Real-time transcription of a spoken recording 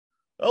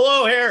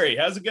Hello, Harry.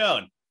 How's it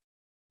going?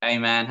 Hey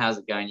man, how's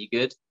it going? You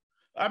good?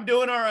 I'm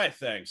doing all right,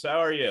 thanks. How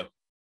are you?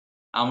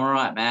 I'm all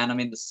right, man. I'm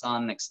in the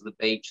sun next to the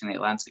beach in the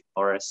Atlantic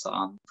forest, so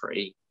I'm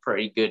pretty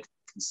good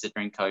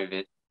considering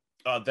COVID.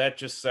 That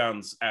just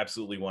sounds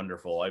absolutely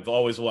wonderful. I've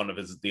always wanted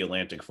to visit the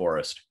Atlantic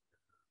Forest.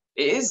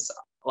 It is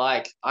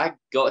like I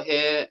got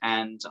here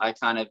and I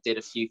kind of did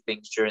a few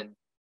things during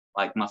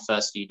like my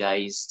first few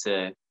days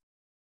to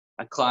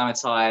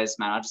acclimatize.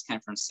 Man, I just came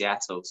from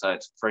Seattle, so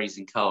it's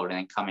freezing cold, and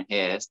then coming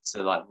here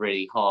to like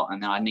really hot,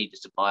 and then I needed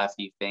to buy a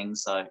few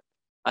things, so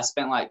I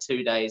spent like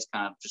 2 days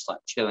kind of just like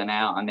chilling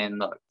out, and then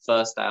the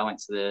first day I went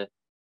to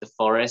the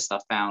forest, I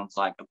found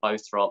like a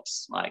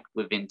Bothrops like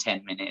within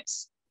 10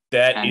 minutes,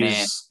 That and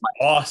then is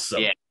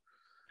awesome. yeah,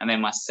 and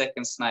then my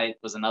second snake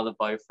was another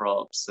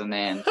Bothrops, and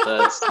then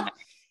third snake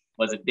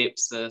was a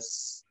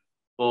Dipsus,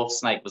 fourth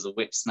snake was a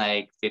whip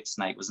snake, fifth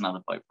snake was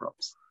another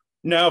Bothrops.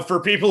 Now, for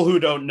people who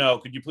don't know,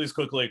 could you please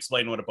quickly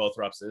explain what a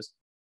Bothrops is?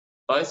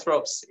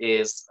 Bothrops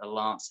is a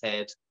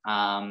lancehead,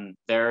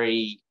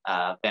 very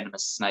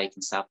venomous snake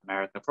in South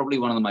America, probably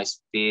one of the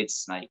most feared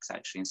snakes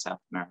actually in South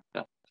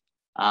America,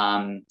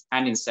 and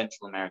in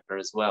Central America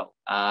as well.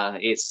 I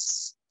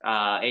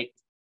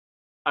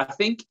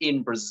think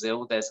in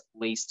Brazil there's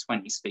at least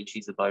 20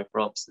 species of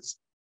Bothrops,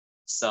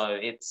 so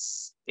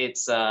it's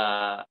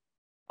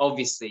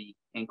obviously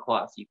in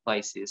quite a few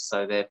places,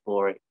 so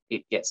therefore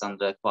it gets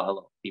under quite a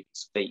lot of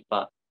people's feet,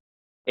 but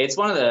it's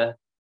one of the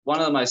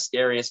most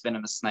scariest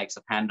venomous snakes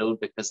I've handled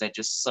because they're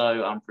just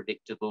so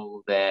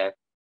unpredictable. The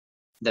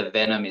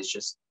venom is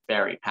just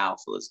very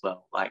powerful as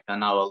well. Like I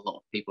know a lot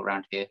of people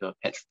around here who are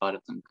petrified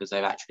of them because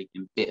they've actually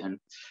been bitten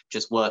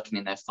just working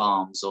in their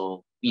farms,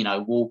 or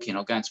walking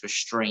or going to a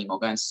stream or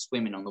going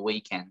swimming on the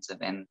weekends, and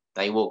then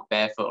they walk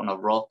barefoot on a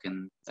rock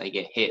and they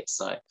get hit.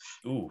 So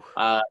Ooh.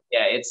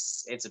 yeah,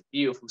 it's a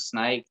beautiful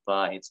snake,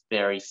 but it's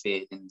very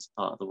feared in this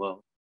part of the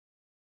world.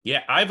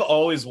 Yeah, I've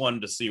always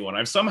wanted to see one.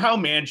 I've somehow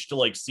managed to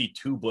like see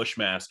two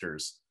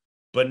Bushmasters,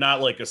 but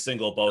not like a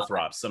single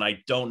Bothrops, and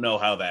I don't know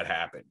how that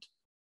happened.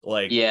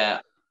 Like, Yeah,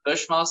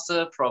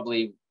 Bushmaster,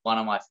 probably one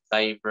of my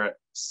favorite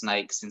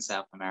snakes in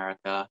South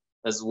America,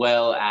 as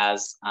well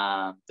as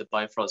the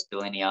Bifrost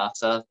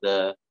bilineata,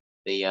 the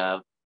uh,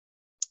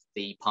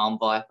 the palm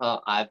viper.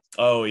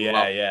 oh yeah,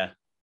 Loved. yeah.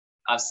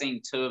 I've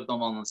seen two of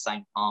them on the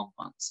same palm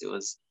once. It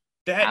was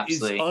That is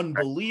absolutely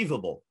incredible.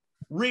 unbelievable.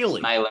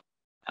 Really? Male and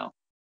female.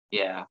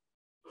 Yeah, it's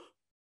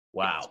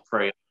Wow.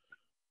 pretty.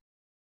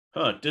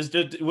 Huh.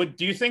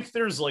 Do you think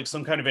there's like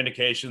some kind of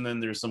indication then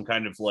there's some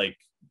kind of like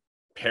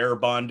pair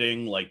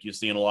bonding like you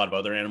see in a lot of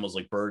other animals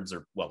like birds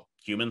or well,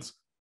 humans?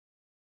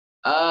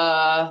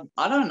 I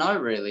don't know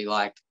really.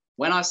 Like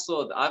when I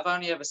saw, I've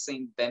only ever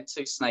seen them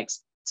two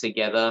snakes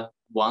together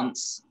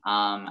once,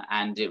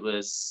 and it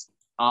was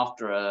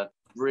after a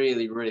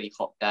really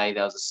hot day.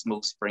 There was a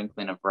small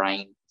sprinkling of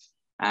rain,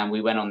 and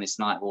we went on this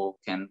night walk,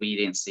 and we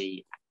didn't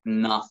see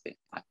nothing.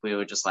 Like we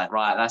were just like,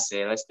 right, that's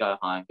it, let's go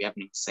home. We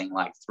haven't even seen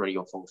like three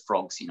or four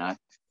frogs.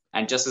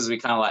 And just as we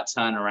kind of like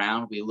turn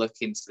around, we look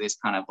into this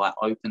kind of like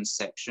open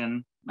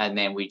section, and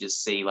then we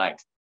just see like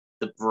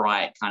the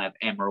bright kind of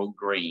emerald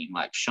green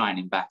like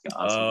shining back at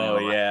us, and we Oh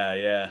were like, yeah,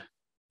 yeah.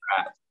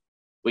 right.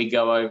 We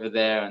go over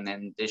there, and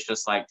then it's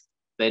just like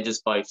they're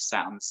just both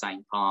sat on the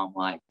same palm,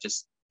 like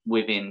just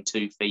within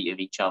 2 feet of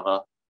each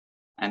other,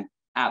 and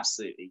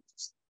absolutely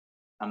just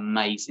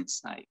amazing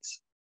snakes.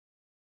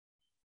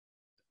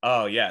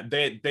 Oh yeah.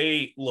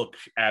 They look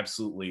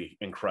absolutely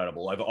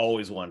incredible. I've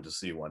always wanted to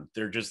see one.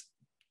 They're just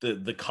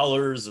the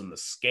colors and the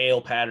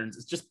scale patterns.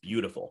 It's just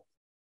beautiful.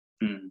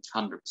 100%.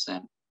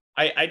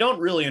 I don't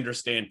really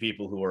understand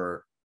people who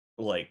are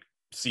like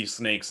see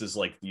snakes as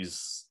like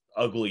these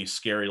ugly,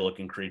 scary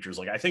looking creatures.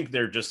 Like I think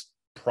they're just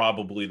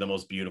probably the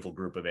most beautiful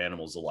group of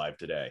animals alive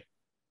today.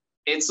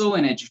 It's all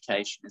in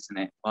education, isn't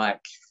it? Like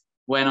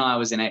when I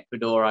was in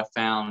Ecuador, I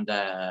found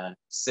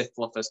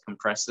Cephalopus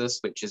compressus,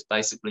 which is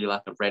basically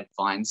like a red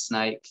vine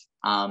snake.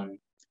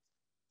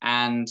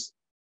 And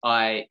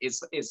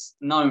it's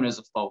known as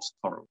a false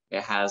coral.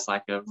 It has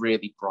like a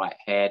really bright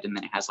head, and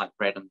then it has like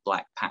red and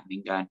black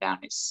patterning going down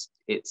its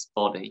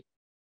body.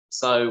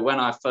 So when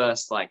I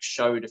first like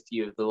showed a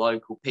few of the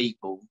local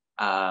people,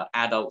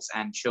 adults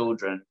and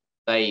children,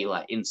 they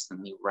like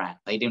instantly ran.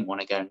 They didn't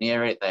want to go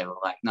near it. They were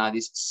like, "No,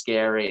 this is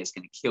scary. It's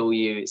going to kill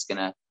you. It's going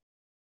to."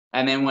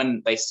 And then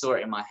when they saw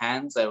it in my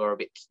hands, they were a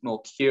bit more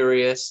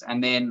curious.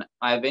 And then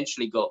I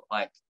eventually got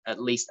like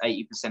at least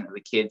 80% of the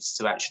kids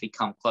to actually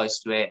come close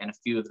to it, and a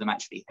few of them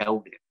actually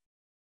held it.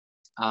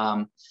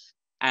 Um,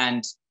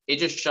 and it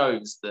just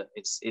shows that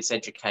it's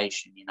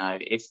education.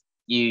 If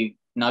you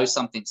know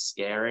something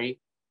scary,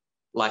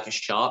 like a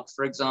shark,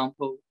 for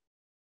example,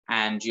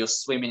 and you're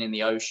swimming in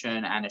the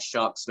ocean and a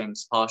shark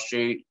swims past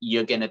you,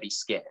 you're going to be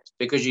scared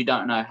because you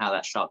don't know how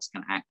that shark's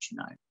going to act.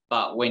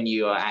 But when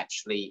you are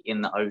actually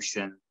in the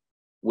ocean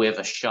with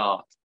a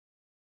shark,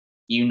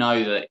 you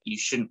know that you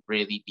shouldn't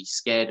really be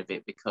scared of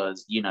it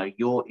because,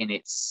 you're in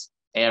its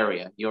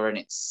area, you're in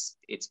its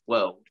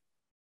world,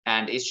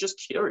 and it's just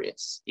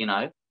curious.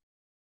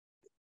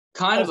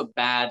 Kind of Oh, a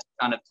bad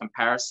kind of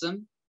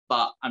comparison,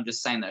 But I'm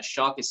just saying that a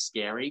shark is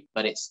scary,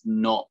 but it's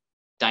not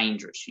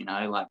dangerous, you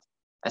know? Like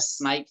a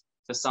snake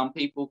for some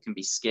people can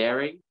be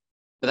scary,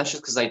 but that's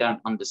just because they don't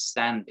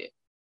understand it.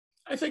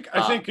 I think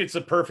it's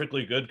a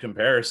perfectly good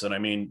comparison. I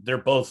mean, they're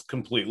both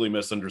completely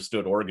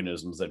misunderstood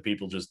organisms that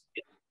people just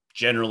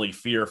generally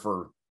fear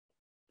for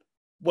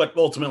what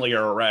ultimately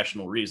are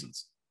irrational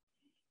reasons.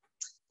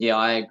 Yeah,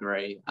 I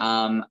agree.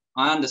 I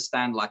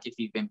understand, like, if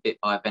you've been bit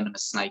by a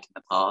venomous snake in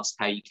the past,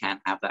 how you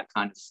can have that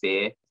kind of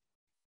fear.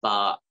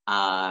 But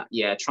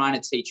yeah, trying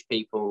to teach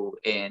people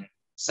in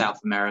South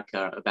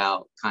America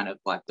about kind of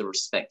like the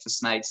respect for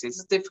snakes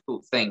is a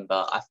difficult thing,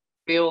 but I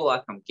feel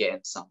like I'm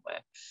getting somewhere.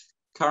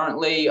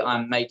 Currently,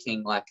 I'm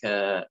making like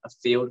a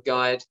field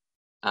guide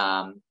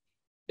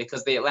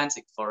because the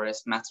Atlantic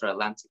forest, Mata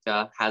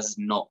Atlantica, has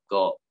not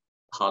got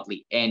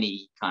hardly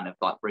any kind of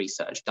like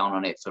research done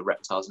on it for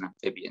reptiles and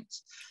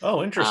amphibians.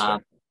 Oh, interesting.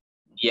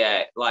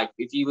 Yeah, like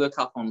if you look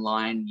up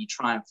online, you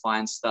try and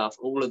find stuff,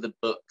 all of the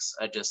books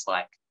are just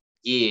like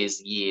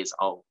years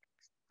old.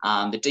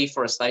 The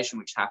deforestation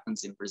which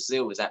happens in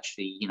Brazil is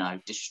actually, you know,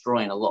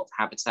 destroying a lot of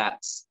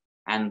habitats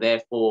and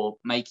therefore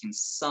making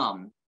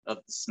some of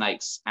the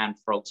snakes and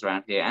frogs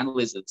around here and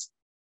lizards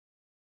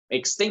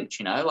extinct,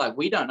 you know, like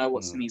we don't know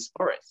what's in these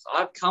forests.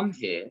 I've come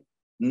here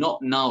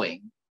not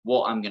knowing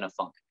what I'm going to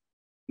find,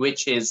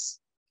 which is,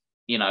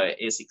 you know,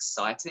 is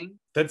exciting.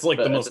 That's like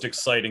the most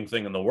exciting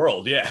thing in the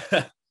world. Yeah.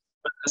 But at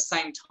the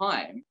same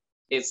time,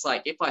 it's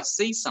like if I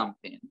see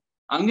something,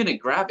 I'm going to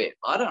grab it.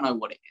 I don't know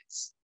what it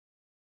is.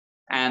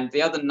 And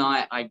the other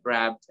night I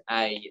grabbed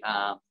a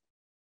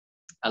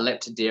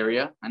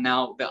leptoderia. And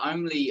now the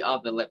only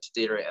other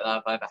leptoderia that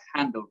I've ever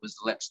handled was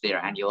the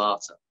leptoderia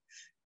annulata.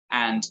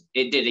 And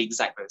it did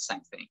exactly the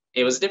same thing.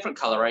 It was a different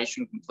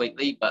coloration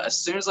completely, but as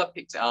soon as I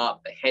picked it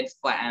up, the head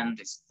flattened,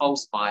 it's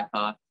false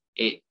viper,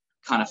 it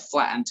kind of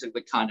flattened to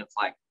the kind of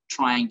like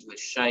triangular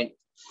shape.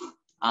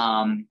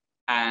 And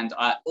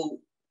I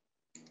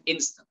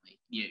instantly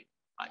knew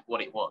like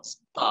what it was.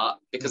 But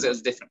because it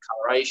was a different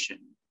coloration,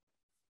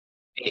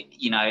 it,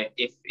 you know,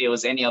 if it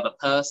was any other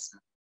person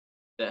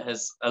that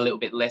has a little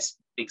bit less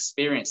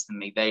experience than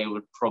me, they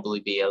would probably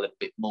be a little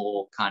bit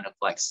more kind of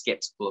like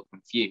skeptical or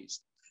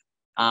confused.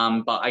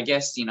 But I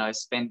guess, you know,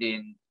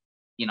 spending,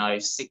 you know,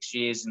 6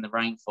 years in the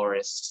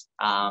rainforest,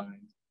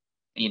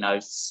 you know,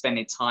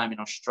 spending time in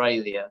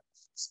Australia,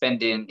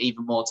 spending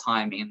even more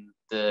time in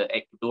the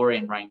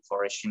Ecuadorian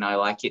rainforest, you know,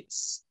 like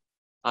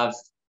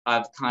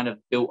I've kind of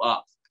built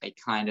up a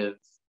kind of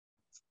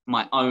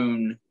my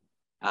own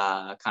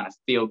kind of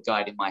field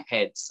guide in my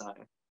head. So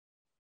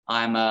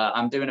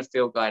I'm doing a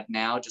field guide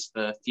now just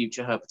for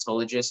future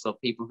herpetologists or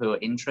people who are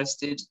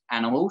interested.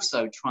 And I'm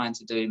also trying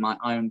to do my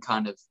own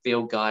kind of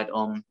field guide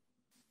on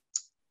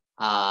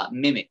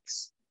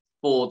mimics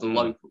for the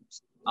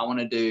locals. I want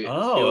to do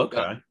a field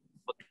guide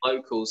for the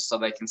locals so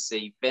they can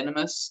see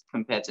venomous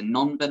compared to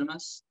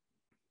non-venomous.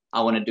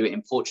 I want to do it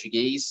in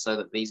Portuguese so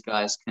that these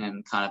guys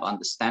can kind of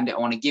understand it. I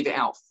want to give it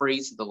out free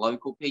to the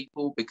local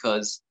people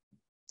because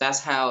that's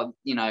how,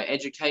 you know,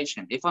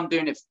 education. If I'm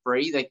doing it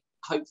free,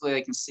 hopefully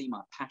they can see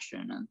my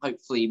passion, and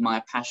hopefully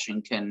my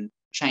passion can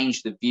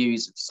change the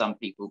views of some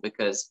people.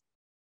 Because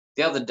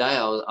the other day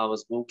I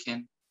was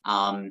walking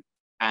and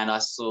I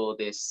saw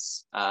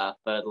this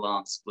bird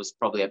lance was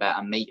probably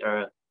about a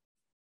meter,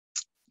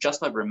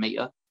 just over a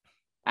meter,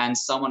 and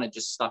someone had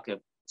just stuck a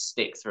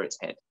stick through its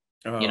head.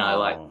 You know,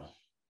 like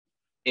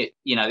it,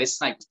 you know, this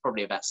snake was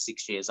probably about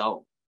 6 years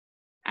old,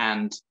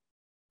 and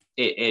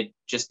it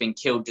just been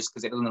killed just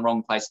because it was in the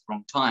wrong place at the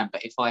wrong time.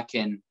 But if I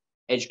can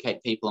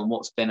educate people on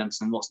what's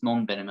venomous and what's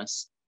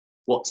non-venomous,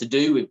 what to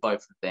do with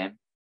both of them,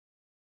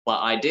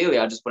 but ideally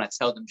I just want to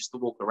tell them just to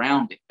walk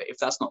around it. But if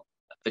that's not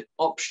the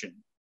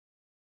option,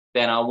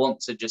 then I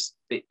want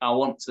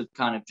to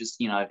kind of just,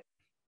 you know,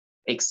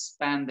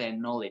 expand their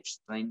knowledge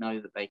so they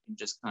know that they can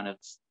just kind of,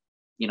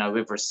 you know,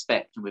 with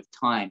respect and with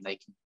time, they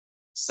can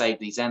save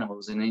these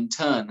animals, and in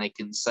turn they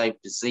can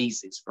save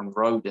diseases from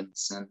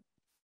rodents and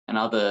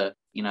other,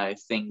 you know,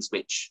 things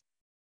which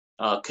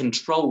are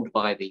controlled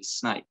by these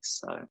snakes.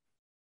 So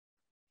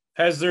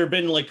has there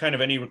been like kind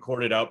of any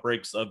recorded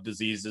outbreaks of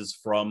diseases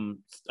from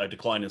a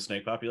decline in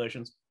snake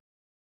populations?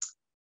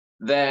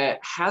 There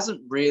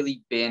hasn't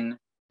really been,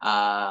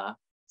 from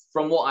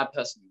what I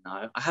personally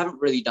know. I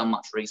haven't really done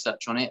much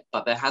research on it,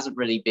 but there hasn't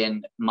really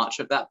been much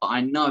of that. But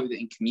I know that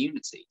in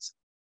communities,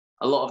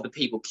 a lot of the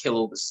people kill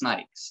all the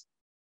snakes.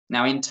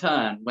 Now, in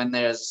turn, when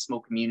there's a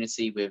small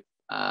community with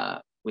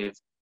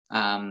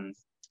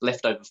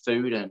leftover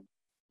food and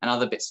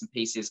other bits and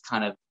pieces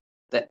kind of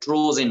that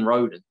draws in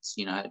rodents,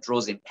 you know, it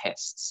draws in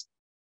pests.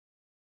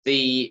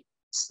 The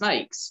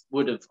snakes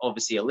would have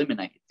obviously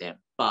eliminated them,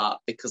 but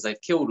because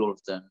they've killed all of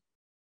them,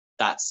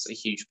 that's a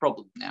huge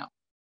problem now.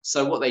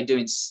 So what they do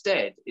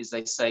instead is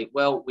they say,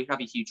 well, we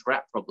have a huge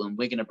rat problem.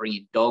 We're going to bring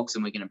in dogs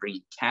and we're going to bring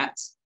in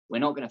cats. We're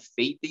not going to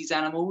feed these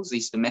animals,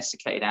 these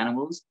domesticated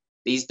animals.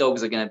 These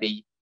dogs are going to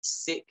be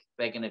sick.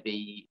 They're going to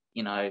be,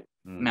 you know,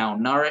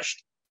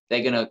 malnourished.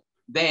 They're going to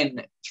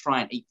then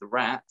try and eat the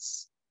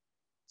rats.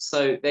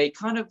 So they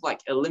kind of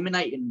like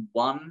eliminating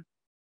one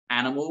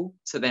animal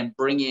to then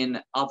bring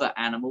in other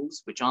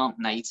animals which aren't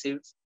native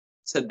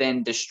to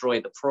then destroy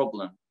the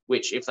problem,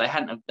 which if they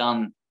hadn't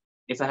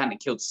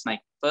killed the snake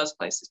in the first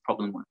place, this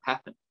problem wouldn't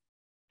happen.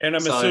 And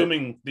I'm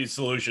assuming these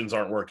solutions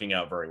aren't working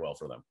out very well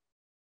for them.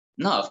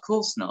 No, of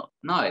course not.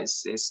 No,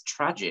 it's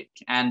tragic.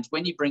 And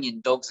when you bring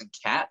in dogs and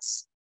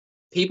cats,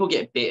 people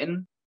get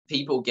bitten.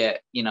 People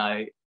get,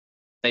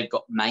 they've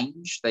got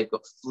mange, they've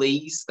got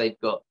fleas, they've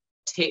got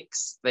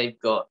ticks, they've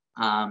got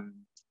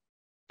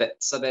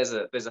so there's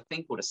a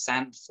thing called a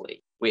sand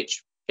flea,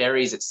 which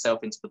buries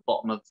itself into the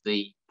bottom of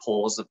the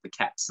paws of the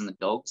cats and the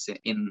dogs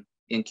in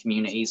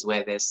communities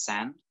where there's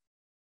sand.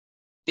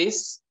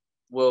 This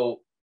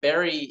will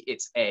bury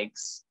its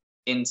eggs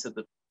into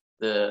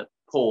the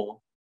paw.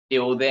 It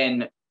will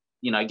then,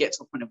 get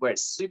to a point of where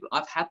it's super.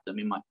 I've had them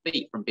in my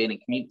feet from being in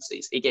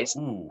communities. It gets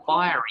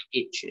fiery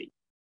itchy.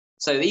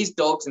 So these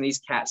dogs and these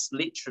cats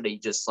literally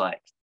just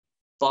like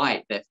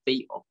bite their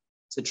feet off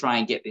to try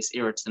and get this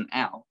irritant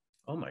out.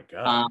 Oh my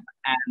God.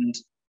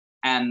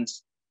 And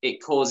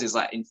it causes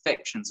like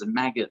infections and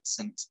maggots,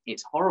 and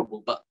it's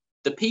horrible. But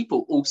the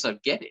people also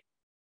get it.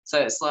 So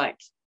it's like,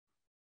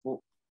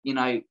 well,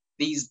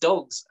 these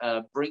dogs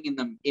are bringing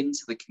them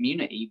into the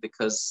community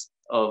because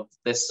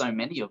there's so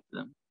many of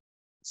them.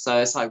 So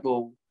it's like,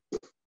 well,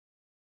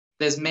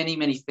 there's many,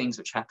 many things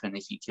which happen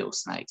if you kill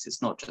snakes.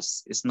 It's not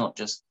just,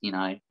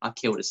 I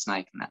killed a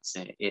snake and that's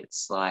it.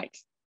 It's like,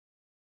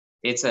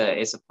 it's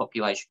a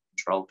population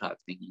control type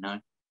thing,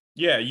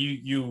 Yeah,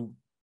 you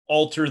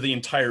alter the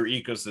entire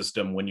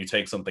ecosystem when you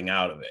take something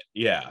out of it.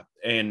 Yeah,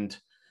 and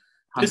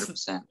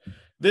 100%.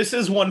 This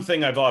is one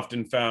thing I've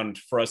often found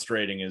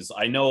frustrating is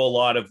I know a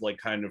lot of like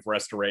kind of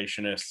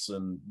restorationists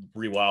and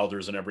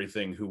rewilders and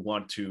everything who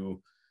want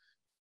to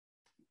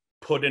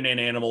put in an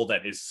animal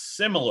that is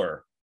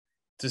similar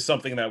to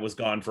something that was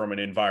gone from an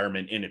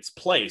environment in its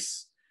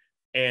place.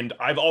 And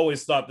I've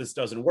always thought this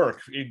doesn't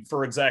work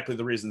for exactly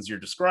the reasons you're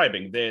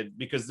describing.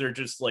 Because they're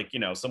just like,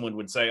 someone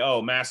would say,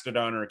 oh,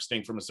 mastodon are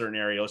extinct from a certain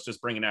area, let's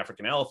just bring in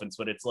African elephants.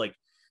 But it's like,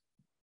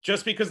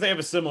 just because they have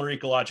a similar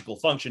ecological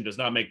function does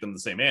not make them the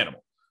same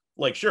animal.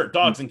 Like, sure,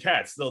 dogs and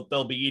cats,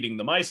 they'll be eating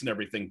the mice and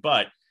everything.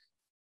 But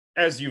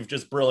as you've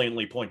just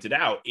brilliantly pointed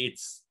out,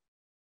 it's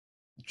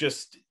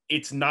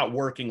not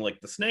working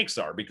like the snakes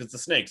are, because the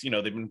snakes, they've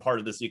been part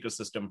of this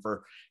ecosystem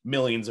for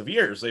millions of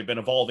years. They've been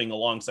evolving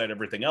alongside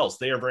everything else.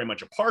 They are very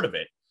much a part of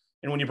it.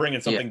 And when you bring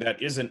in something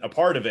that isn't a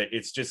part of it,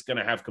 it's just going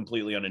to have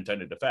completely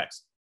unintended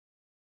effects.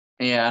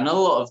 Yeah, and a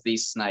lot of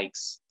these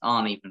snakes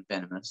aren't even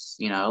venomous.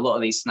 A lot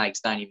of these snakes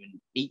don't even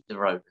eat the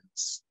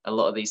rodents. A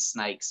lot of these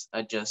snakes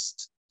are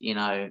just,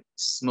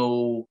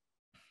 small,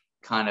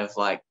 kind of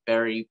like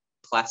very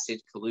placid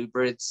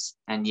colubrids,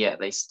 and yet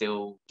they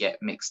still get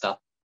mixed up,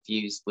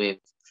 fused with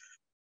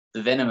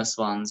the venomous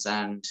ones,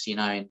 and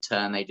in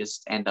turn they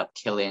just end up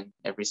killing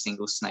every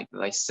single snake that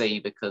they see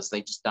because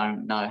they just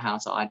don't know how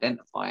to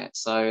identify it.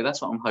 So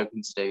that's what I'm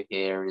hoping to do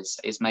here is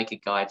make a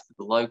guide for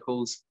the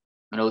locals,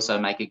 and also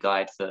make a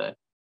guide for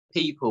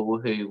people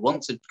who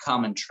want to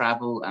come and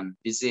travel and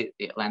visit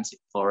the Atlantic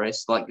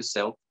forest like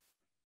yourself,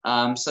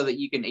 so that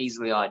you can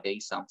easily ID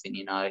something.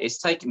 It's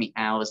taken me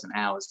hours and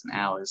hours and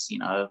hours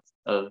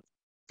of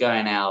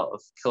going out,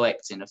 of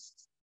collecting, of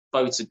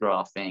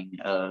photographing,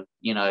 of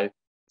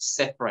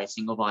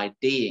separating, of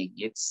IDing.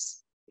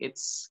 It's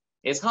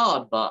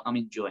hard, but I'm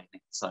enjoying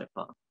it so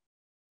far.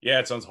 Yeah,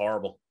 it sounds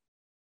horrible.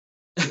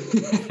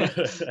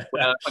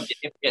 Well,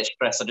 if I get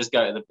stressed, I just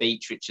go to the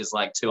beach, which is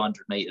like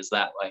 200 meters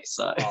that way.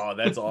 So oh,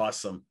 that's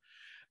awesome.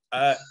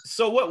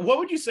 So what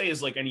would you say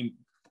is like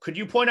could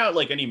you point out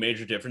like any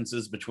major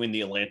differences between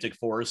the Atlantic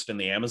forest and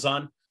the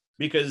Amazon?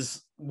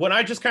 Because when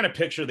I just kind of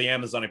picture the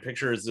Amazon, I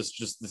picture as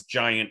this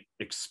giant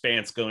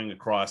expanse going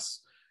across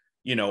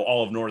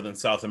all of North and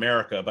South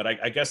America, but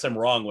I guess I'm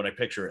wrong when I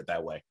picture it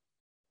that way.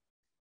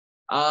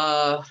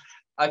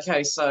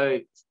 Okay, so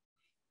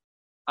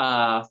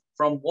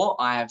from what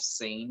I have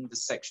seen, the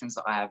sections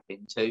that I have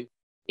been to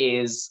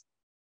is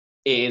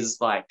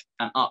like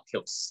an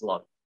uphill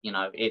slope.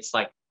 It's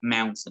like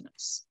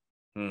mountainous.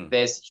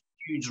 There's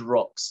huge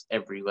rocks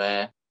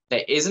everywhere.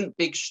 There isn't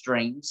big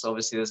streams.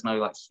 Obviously, there's no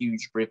like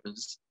huge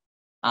rivers.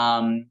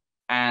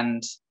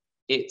 And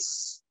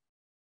it's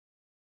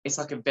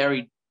like a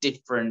very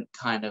different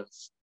kind of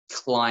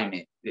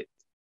climate.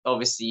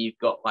 Obviously, you've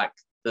got like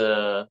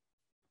the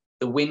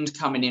wind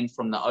coming in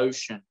from the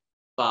ocean,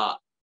 but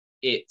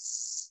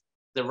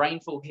the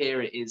rainfall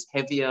here is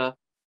heavier.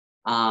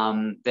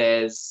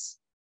 There's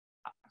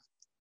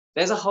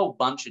a whole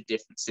bunch of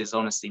differences,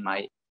 honestly,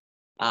 mate.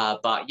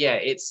 But yeah,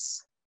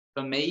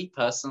 for me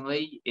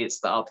personally, it's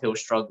the uphill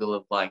struggle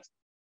of like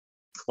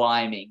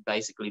climbing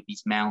basically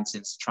these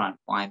mountains to try and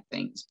find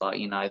things. But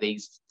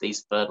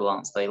these fertile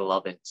ants, they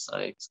love it, so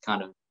it's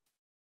kind of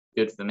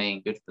good for me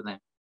and good for them.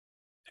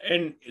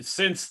 And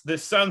since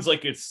this sounds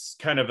like it's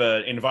kind of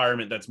an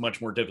environment that's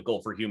much more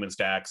difficult for humans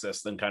to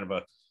access than kind of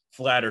a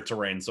flatter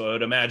terrain, so I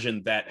would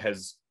imagine that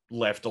has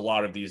left a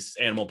lot of these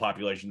animal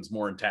populations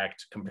more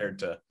intact compared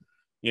to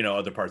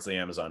other parts of the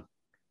Amazon.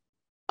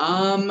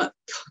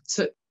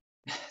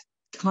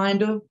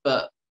 Kind of,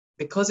 but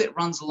because it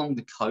runs along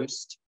the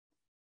coast,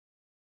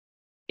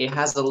 it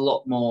has a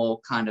lot more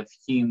kind of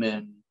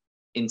human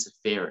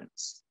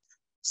interference.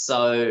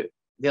 So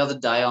the other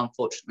day,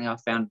 unfortunately, I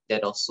found a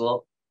dead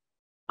ocelot.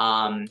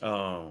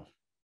 Oh.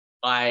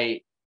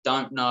 I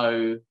don't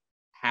know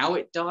how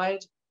it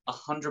died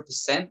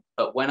 100%,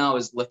 but when I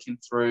was looking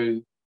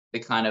through the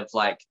kind of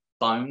like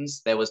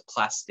bones, there was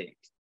plastic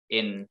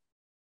in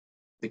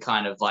the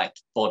kind of like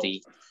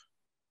body.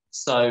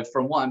 So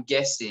from what I'm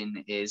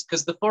guessing is,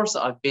 because the forest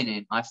that I've been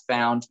in, I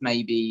found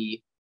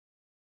maybe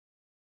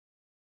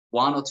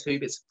 1 or 2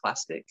 bits of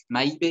plastic,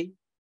 maybe.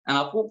 And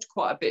I've walked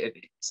quite a bit of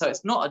it. So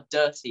it's not a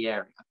dirty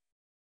area.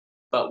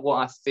 But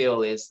what I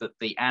feel is that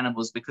the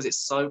animals, because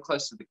it's so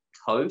close to the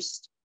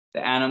coast,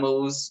 the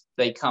animals,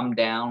 they come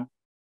down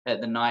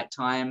at the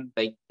nighttime,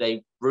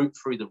 they root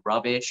through the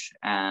rubbish.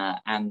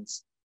 And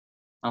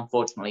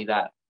unfortunately,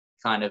 that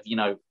kind of,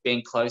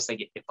 being close, they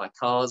get hit by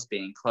cars.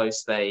 Being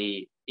close,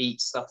 they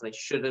eat stuff they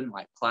shouldn't,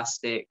 like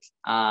plastic.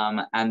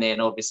 And then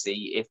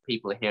obviously, if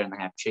people are here and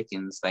they have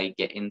chickens, they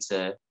get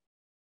into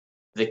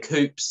the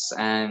coops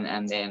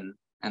and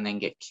then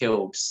get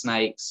killed.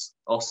 Snakes,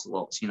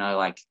 ocelots,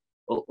 like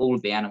all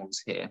of the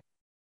animals here.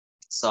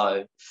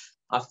 So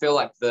I feel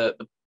like the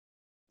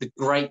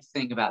great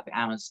thing about the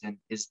Amazon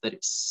is that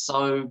it's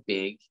so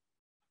big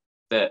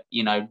that,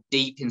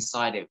 deep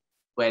inside it,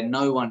 where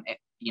no one,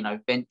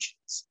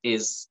 ventures,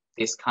 is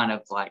this kind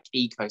of like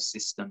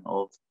ecosystem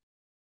of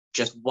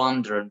just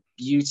wonder and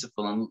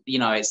beautiful. And,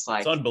 it's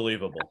like, it's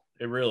unbelievable.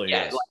 It really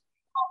is. Like,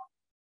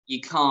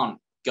 you can't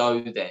go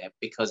there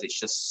because it's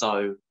just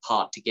so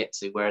hard to get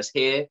to. Whereas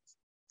here,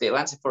 the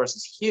Atlantic forest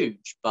is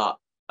huge, but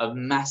a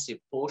massive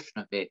portion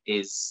of it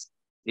is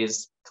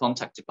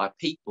contacted by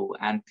people,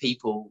 and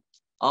people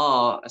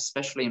are,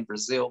 especially in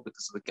Brazil,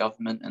 because of the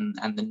government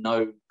and the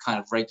no kind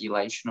of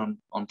regulation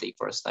on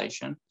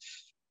deforestation,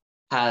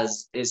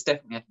 is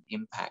definitely had an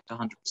impact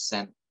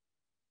 100%.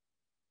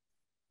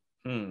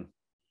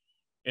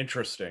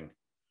 Interesting.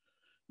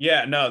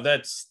 Yeah, no,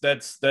 that's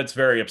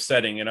very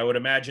upsetting. And I would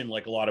imagine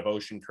like a lot of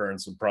ocean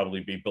currents would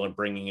probably be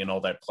bringing in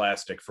all that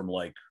plastic from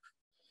like,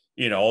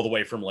 all the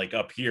way from like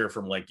up here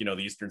from like, the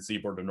eastern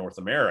seaboard of North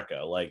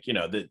America, like,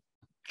 that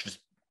just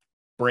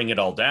bring it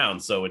all down.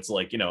 So it's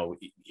like,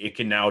 it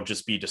can now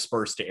just be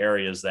dispersed to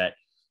areas that,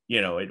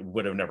 it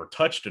would have never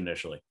touched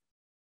initially.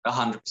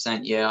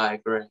 100%. Yeah, I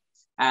agree.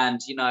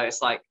 And,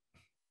 it's like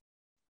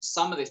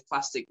some of this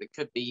plastic that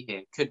could be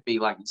here could be,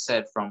 like you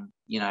said, from,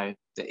 the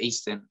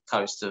eastern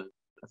coast of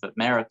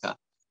America.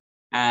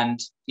 And,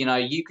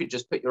 you could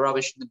just put your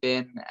rubbish in the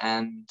bin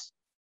and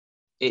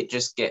it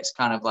just gets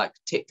kind of like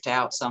tipped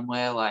out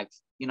somewhere. Like,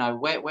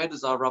 where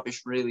does our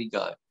rubbish really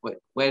go?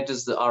 Where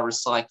does our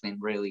recycling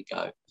really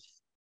go?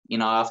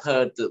 I've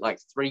heard that like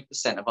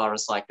 3% of our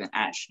recycling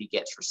actually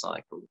gets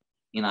recycled,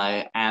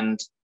 and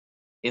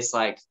it's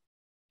like,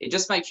 it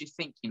just makes you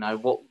think,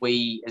 what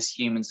we as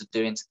humans are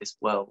doing to this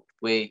world.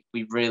 We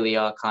really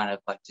are kind of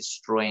like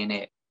destroying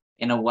it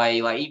in a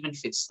way, like even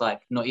if it's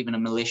like not even a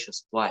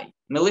malicious way.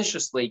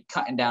 Maliciously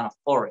cutting down a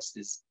forest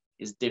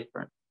is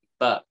different,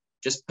 but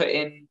just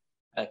putting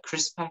a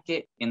crisp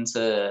packet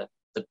into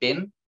the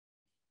bin,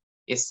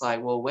 it's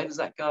like, well, where does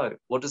that go?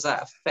 What does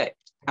that affect?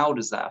 How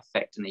does that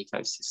affect an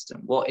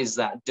ecosystem? What is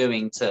that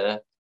doing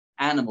to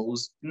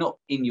animals, not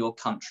in your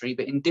country,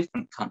 but in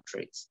different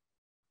countries?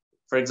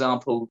 For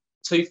example,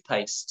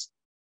 toothpaste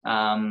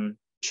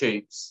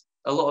tubes,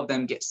 a lot of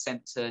them get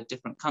sent to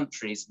different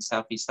countries in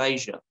Southeast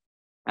Asia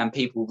and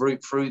people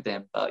root through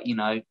them. But,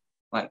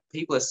 like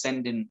people are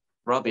sending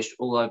rubbish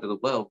all over the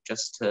world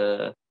just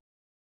to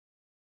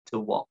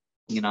what,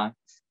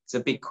 It's a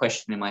big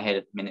question in my head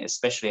at the minute,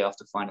 especially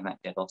after finding that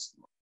dead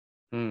ocelot.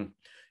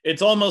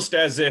 It's almost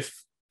as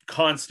if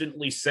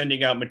constantly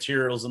sending out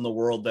materials in the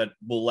world that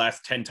will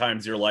last 10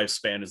 times your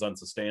lifespan is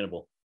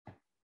unsustainable.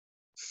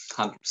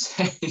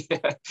 100%.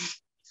 Yeah.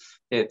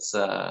 It's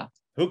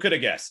who could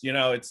have guessed?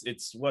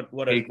 It's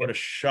what a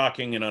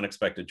shocking and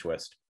unexpected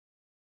twist.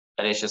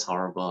 But it's just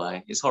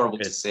horrible. It's horrible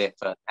to see it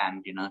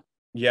firsthand,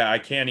 Yeah, I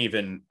can't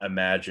even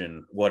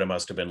imagine what it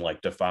must have been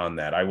like to find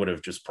that. I would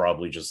have just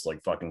probably just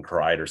like fucking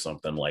cried or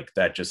something. Like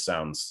that just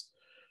sounds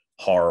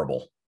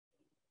horrible.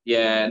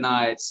 Yeah,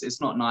 no,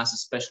 it's not nice,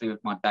 especially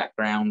with my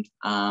background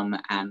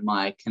and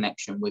my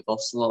connection with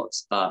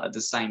ocelots. But at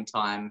the same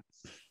time,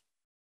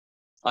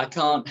 I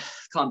can't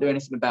do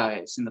anything about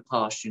it. It's in the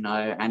past,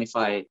 And if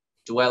I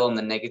dwell on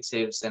the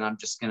negatives, then I'm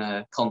just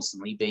gonna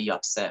constantly be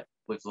upset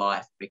with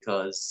life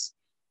because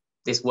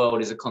this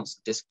world is a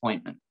constant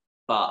disappointment.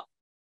 But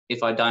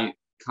if I don't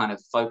kind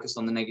of focus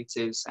on the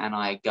negatives and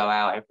I go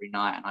out every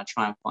night and I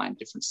try and find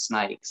different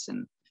snakes,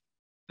 and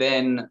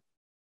then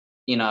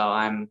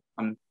I'm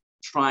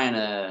trying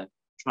to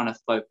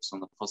focus on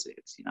the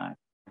positives.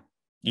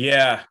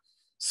 Yeah.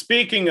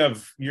 Speaking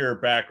of your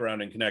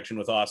background and connection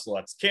with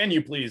ocelots, can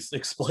you please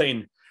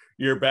explain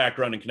your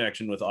background and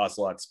connection with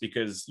ocelots?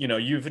 Because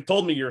you've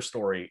told me your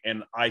story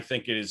and I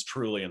think it is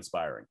truly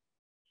inspiring.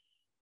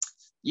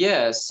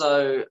 Yeah,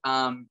 so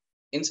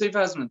in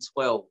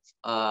 2012,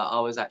 I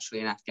was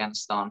actually in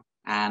Afghanistan,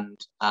 and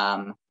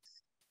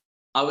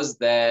I was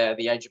there at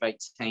the age of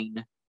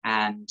 18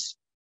 and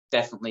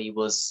definitely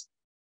was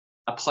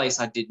a place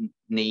I didn't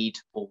need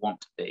or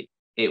want to be.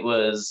 It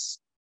was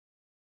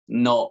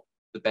not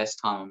the best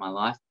time of my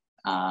life.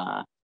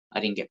 I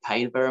didn't get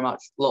paid a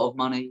lot of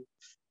money.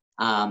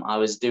 I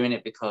was doing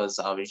it because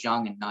I was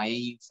young and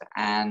naive,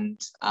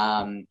 and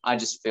I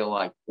just feel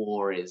like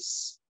war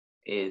is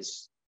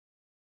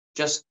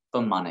just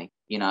for money.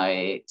 You know,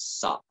 it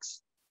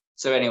sucks.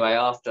 So anyway,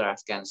 after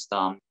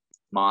Afghanistan,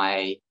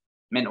 my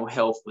mental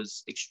health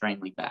was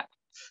extremely bad.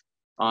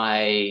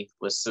 I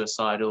was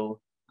suicidal.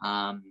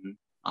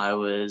 I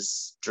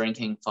was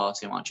drinking far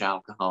too much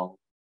alcohol.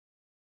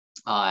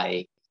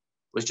 I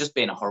was just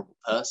being a horrible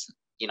person.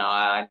 You know,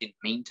 I didn't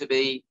mean to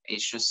be.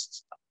 It's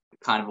just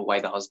kind of a way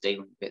that I was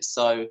dealing with it.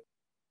 So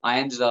I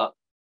ended up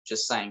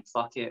just saying,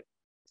 fuck it.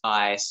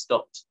 I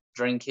stopped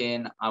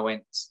drinking. I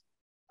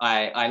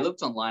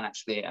looked online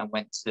actually and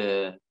went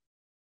to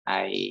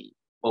a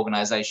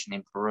organization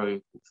in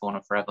Peru called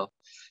Fauna Forever.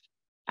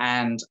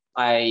 And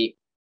I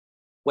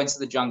went to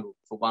the jungle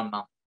for 1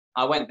 month.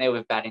 I went there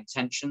with bad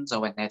intentions. I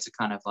went there to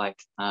kind of like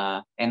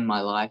end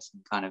my life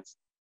and kind of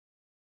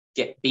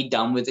be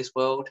done with this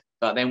world.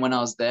 But then when I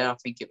was there, I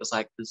think it was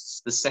like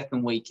the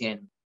second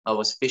weekend, I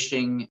was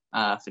fishing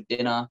for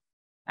dinner,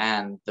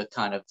 and the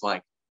kind of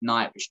like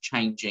night was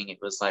changing. It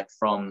was like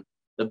from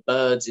the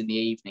birds in the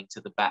evening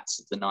to the bats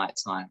of the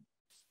nighttime.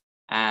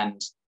 And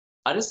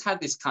I just had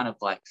this kind of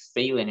like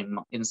feeling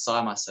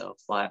inside myself,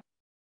 like,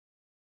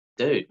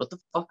 dude, what the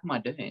fuck am I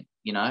doing?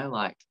 You know,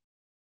 like,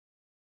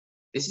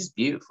 this is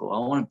beautiful. I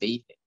want to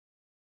be here.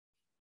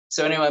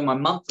 So anyway, my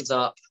month was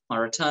up. My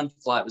return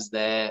flight was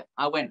there.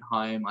 I went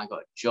home. I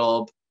got a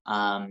job.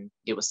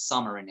 It was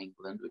summer in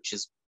England, which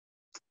is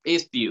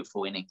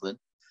beautiful in England.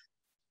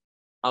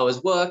 I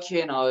was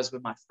working. I was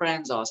with my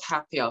friends. I was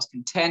happy. I was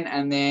content.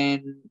 And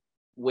then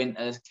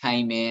winter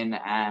came in,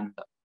 and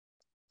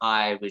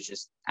I was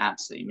just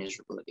absolutely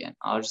miserable again.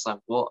 I was just like,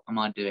 what am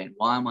I doing?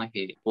 Why am I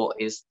here? What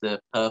is the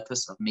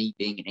purpose of me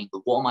being in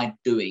England? What am I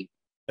doing?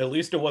 At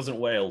least it wasn't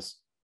Wales.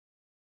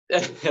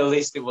 At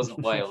least it wasn't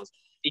Wales,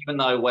 even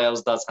though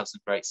Wales does have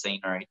some great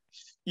scenery.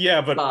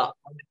 Yeah, but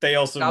they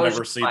also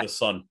never see the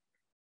sun.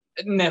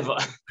 Never.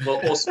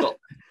 Well, or Scotland.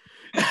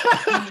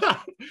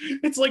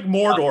 It's like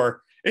Mordor.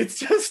 It's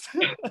just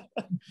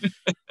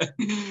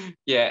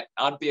yeah,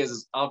 I'd be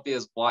as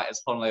white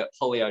as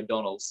Holly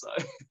O'Donnell, so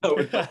that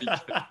would not be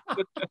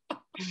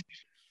good.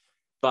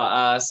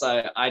 But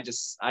so I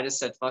just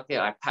said fuck it.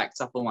 I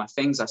packed up all my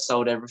things. I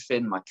sold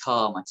everything, my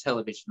car, my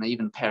television,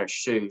 even a pair of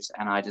shoes,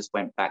 and I just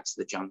went back to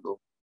the jungle.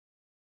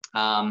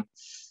 I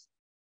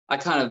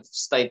kind of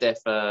stayed there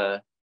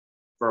for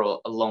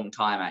a long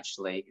time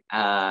actually,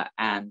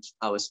 and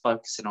I was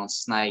focusing on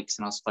snakes,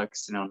 and I was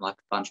focusing on like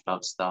a bunch of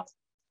other stuff.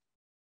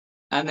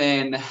 And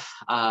then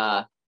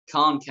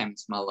Khan came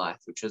into my life,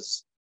 which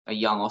was a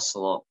young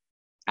ocelot,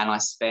 and I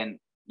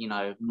spent, you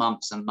know,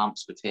 months and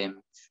months with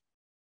him,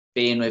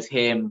 being with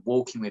him,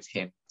 walking with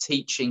him,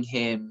 teaching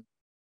him,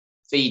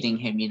 feeding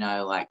him, you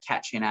know, like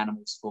catching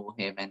animals for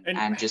him,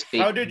 and just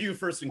being. How did you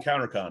first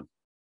encounter Khan?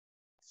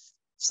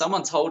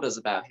 Someone told us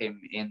about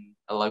him in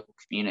a local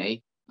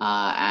community,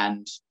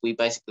 and we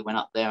basically went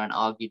up there and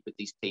argued with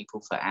these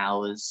people for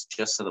hours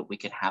just so that we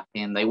could have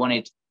him. They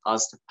wanted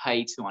us to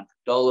pay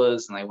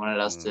 $200, and they wanted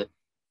us to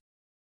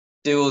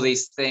do all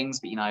these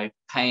things, but, you know,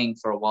 paying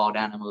for a wild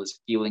animal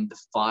is fueling the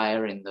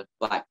fire in the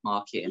black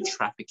market and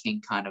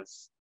trafficking kind of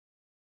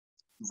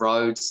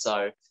roads.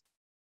 So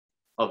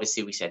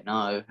obviously we said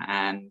no,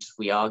 and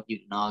we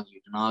argued and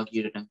argued and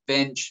argued, and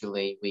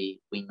eventually we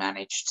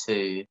managed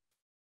to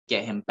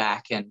get him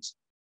back. And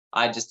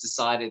I just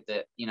decided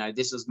that, you know,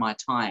 this was my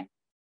time.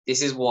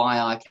 This is why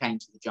I came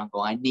to the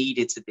jungle. I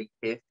needed to be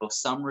here for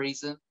some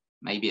reason.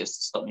 Maybe it was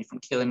to stop me from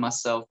killing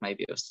myself.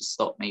 Maybe it was to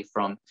stop me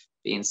from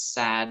being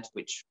sad,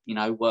 which, you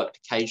know, worked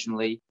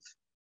occasionally.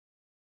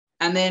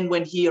 And then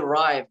when he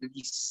arrived and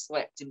he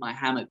slept in my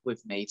hammock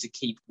with me to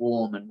keep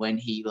warm, and when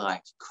he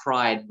like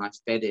cried and I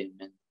fed him,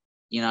 and,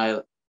 you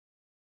know,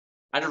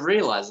 I just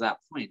realized at that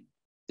point,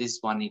 this is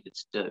what I needed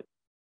to do.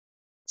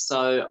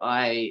 So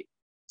I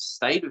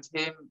stayed with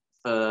him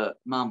for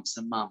months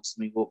and months,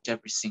 and we walked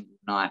every single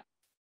night.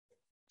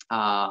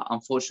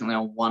 Unfortunately,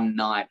 on one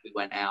night we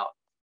went out.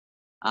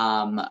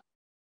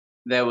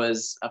 There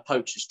was a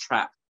poacher's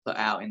trap put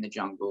out in the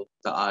jungle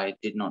that I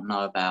did not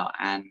know about,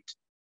 and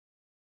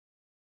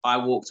I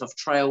walked off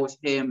trail with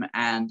him,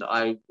 and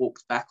I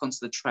walked back onto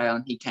the trail,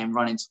 and he came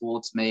running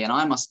towards me, and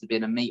I must have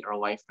been a meter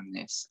away from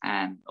this,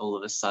 and all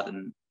of a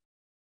sudden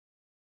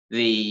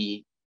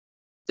the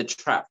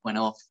trap went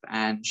off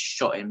and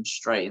shot him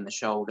straight in the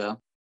shoulder,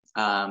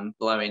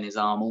 blowing his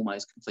arm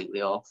almost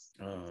completely off.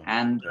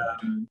 And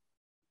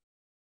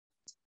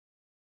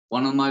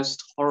one of the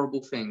most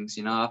horrible things,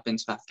 you know, I've been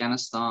to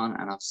Afghanistan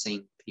and I've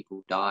seen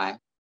people die,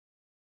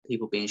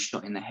 people being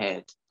shot in the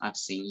head. I've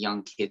seen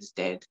young kids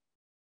dead.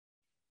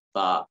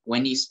 But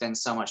when you spend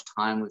so much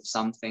time with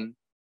something,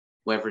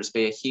 whether it's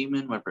be a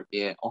human, whether it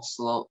be an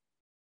ocelot,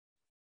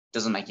 it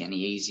doesn't make it any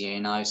easier,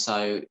 you know.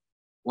 So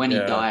when he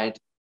died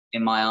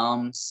in my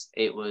arms,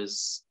 it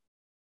was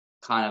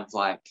kind of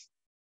like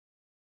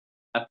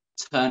a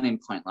turning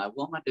point. Like,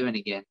 what am I doing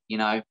again? You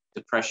know,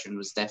 depression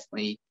was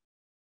definitely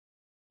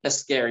a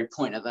scary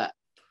point at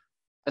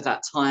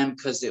that time,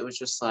 because it was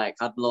just like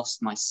I'd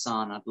lost my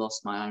son, I'd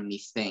lost my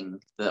only thing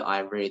that I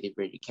really,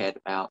 really cared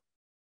about.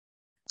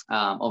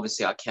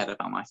 Obviously, I cared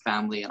about my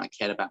family and I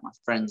cared about my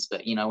friends,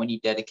 but you know, when you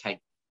dedicate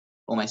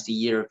almost a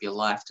year of your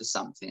life to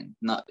something,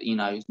 not, you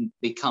know,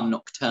 become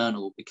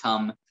nocturnal,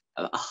 become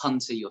a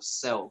hunter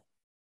yourself,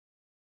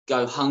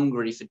 go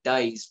hungry for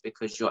days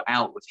because you're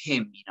out with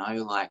him, you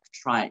know, like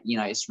try, you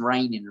know, it's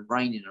raining and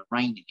raining and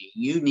raining.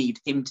 You need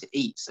him to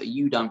eat, so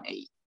you don't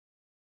eat.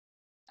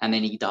 And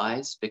then he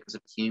dies because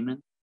of a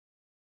human.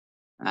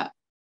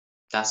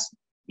 That's,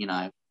 you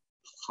know,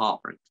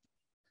 heartbreaking.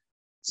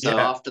 So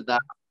after that,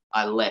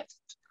 I left.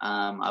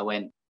 I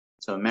went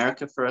to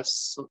America for a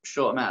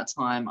short amount of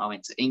time. I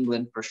went to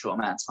England for a short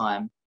amount of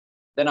time.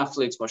 Then I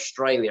flew to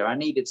Australia. I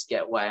needed to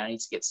get away. I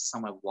needed to get to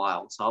somewhere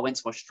wild. So I went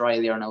to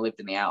Australia and I lived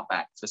in the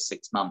outback for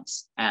 6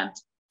 months. And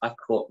I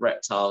caught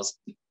reptiles.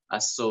 I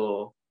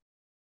saw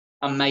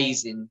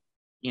amazing,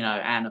 you know,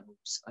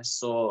 animals. I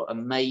saw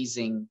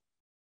amazing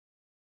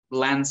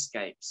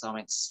landscapes. I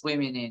went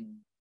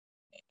swimming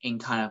in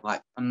kind of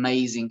like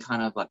amazing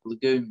kind of like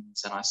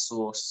lagoons, and I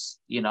saw,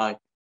 you know,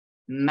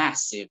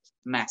 massive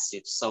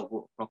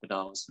saltwater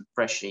crocodiles and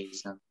freshies,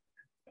 and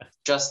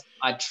just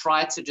I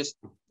tried to just,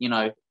 you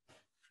know,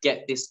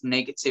 get this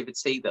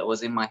negativity that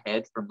was in my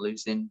head from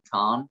losing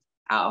Khan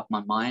out of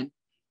my mind.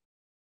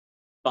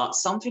 But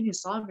something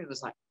inside me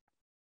was like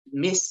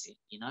missing,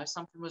 you know,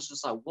 something was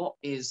just like, what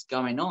is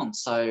going on?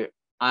 So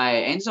I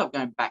ended up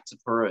going back to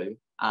Peru.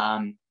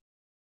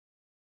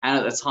 And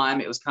at the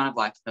time, it was kind of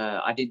like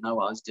I didn't know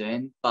what I was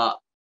doing. But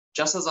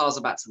just as I was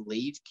about to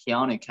leave,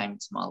 Keanu came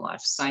into my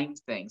life. Same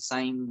thing,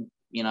 same,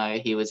 you know,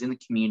 he was in the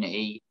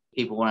community.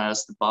 People wanted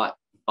us to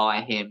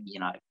buy him, you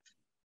know,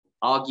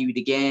 argued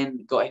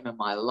again, got him in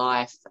my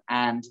life.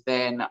 And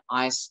then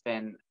I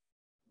spent,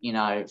 you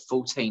know,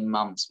 14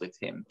 months with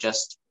him.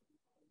 Just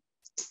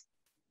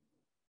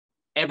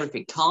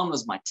everything. Khan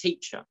was my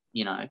teacher,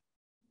 you know.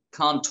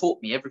 Khan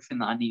taught me everything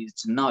that I needed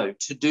to know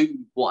to do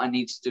what I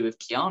needed to do with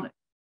Keanu.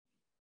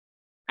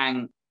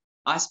 And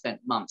I spent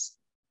months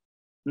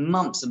and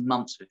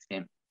months with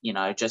him, you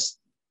know, just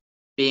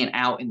being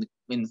out in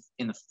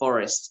the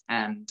forest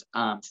and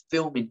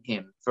filming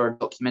him for a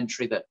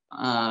documentary that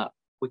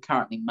we're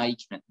currently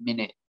making at the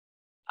minute,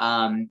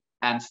 and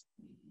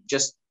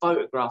just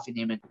photographing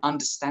him and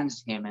understanding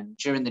him. And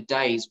during the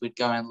days, we'd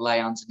go and lay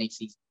underneath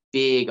these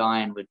big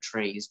ironwood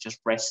trees, just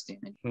resting.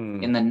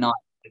 And in the night,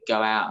 we'd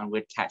go out and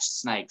we'd catch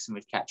snakes and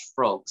we'd catch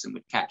frogs and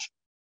we'd catch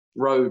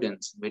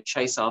rodents and we'd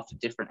chase after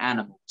different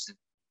animals. And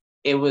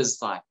it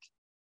was like,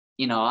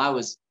 you know,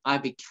 I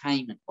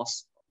became an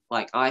ocelot.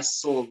 Like I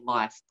saw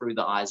life through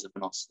the eyes of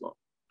an ocelot.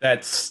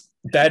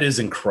 That is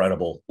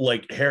incredible.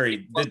 Like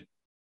Harry,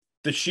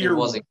 the sheer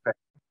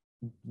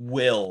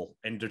will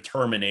and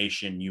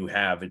determination you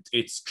have,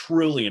 it's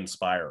truly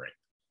inspiring.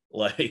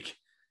 Like,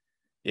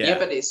 yeah,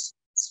 but it's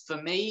for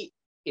me,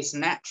 it's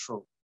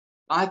natural.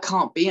 I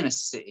can't be in a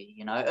city,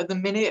 you know. At the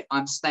minute,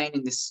 I'm staying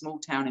in this small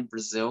town in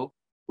Brazil,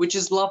 which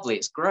is lovely.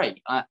 It's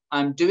great.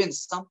 I'm doing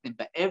something,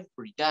 but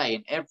every day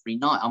and every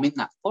night I'm in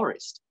that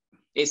forest.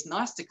 It's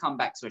nice to come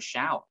back to a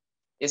shower.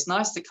 It's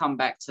nice to come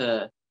back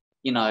to,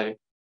 you know,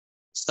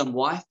 some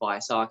Wi-Fi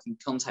so I can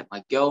contact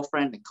my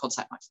girlfriend and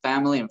contact my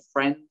family and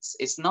friends.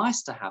 It's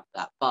nice to have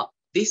that, but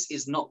this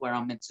is not where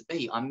I'm meant to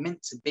be. I'm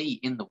meant to be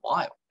in the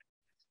wild.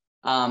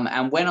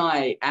 And when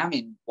I am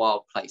in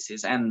wild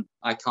places and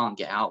I can't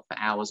get out for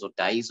hours or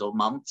days or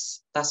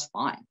months, that's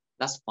fine.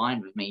 That's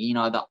fine with me. You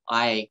know, that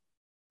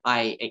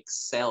I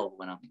excel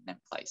when I'm in them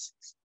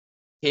places.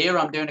 Here,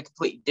 I'm doing a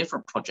completely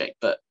different project,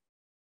 but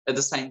at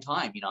the same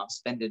time, you know, I'm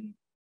spending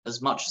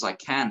as much as I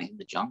can in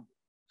the jungle.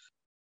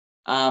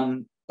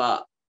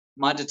 But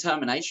my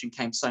determination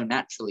came so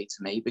naturally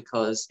to me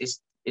because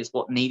it's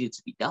what needed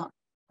to be done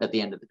at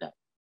the end of the day.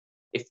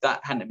 If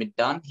that hadn't been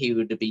done, he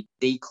would have been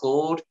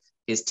declawed.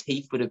 His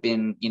teeth would have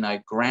been, you know,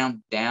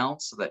 ground down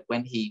so that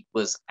when he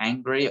was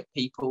angry at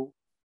people,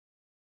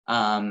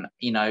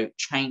 you know,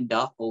 chained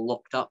up or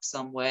locked up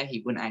somewhere,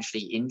 he wouldn't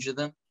actually injure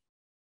them.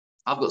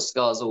 I've got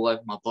scars all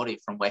over my body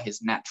from where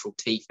his natural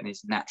teeth and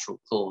his natural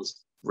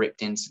claws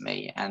ripped into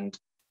me and,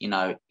 you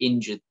know,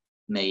 injured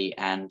me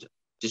and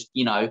just,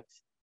 you know,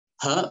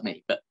 hurt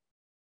me. But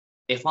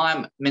if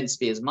I'm meant to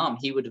be his mum,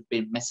 he would have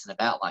been messing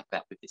about like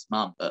that with his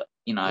mum. But,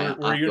 you know,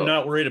 were you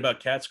not worried about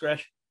cat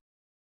scratch?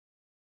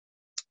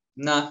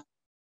 No.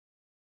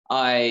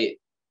 I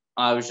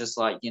was just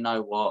like, you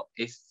know what,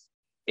 if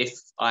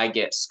I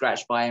get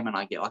scratched by him and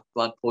I get like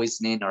blood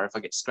poisoning, or if I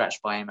get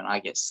scratched by him and I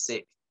get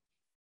sick,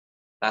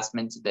 that's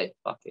meant to be.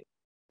 Fuck it.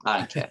 I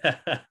don't care.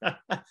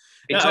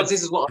 Because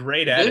this is what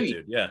great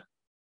attitude, yeah.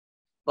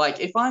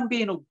 Like if I'm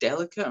being all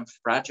delicate and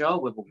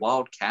fragile with a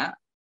wild cat,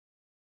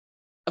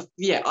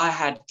 yeah, I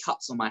had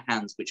cuts on my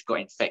hands which got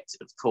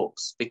infected, of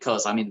course,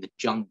 because I'm in the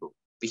jungle.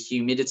 The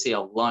humidity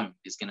alone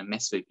is going to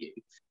mess with you.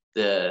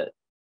 The,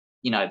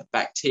 you know, the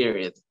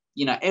bacteria,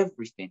 you know,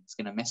 everything's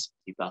going to mess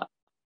with you. But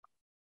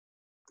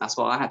that's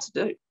what I had to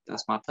do.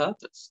 That's my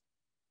purpose.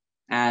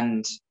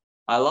 And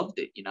I loved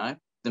it, you know.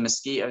 The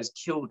mosquitoes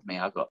killed me.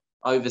 I've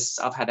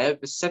had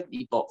over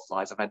 70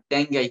 botflies. I've had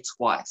dengue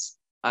twice.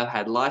 I've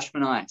had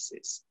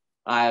leishmaniasis.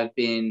 I have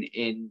been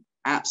in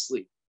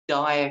absolute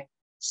dire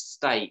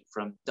state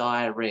from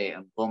diarrhea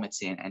and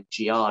vomiting and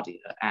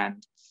giardia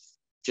and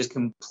just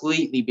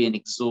completely being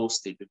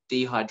exhausted with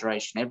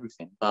dehydration,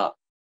 everything. But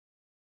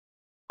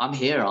I'm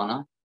here, aren't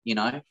I? You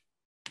know,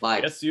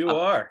 like yes, you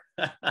are.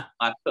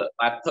 I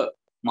put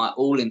my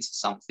all into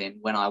something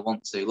when I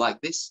want to,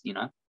 like this, you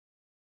know.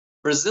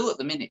 Brazil at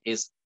the minute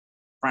is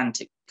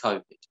frantic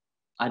COVID.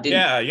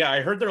 Yeah,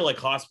 I heard they're like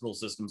hospital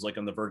systems like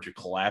on the verge of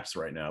collapse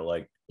right now.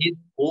 Like it's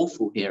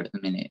awful here at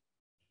the minute.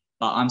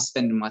 But I'm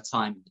spending my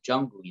time in the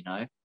jungle, you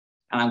know,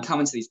 and I'm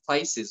coming to these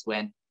places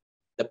when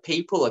the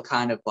people are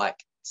kind of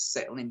like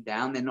settling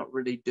down. They're not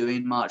really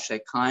doing much.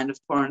 They're kind of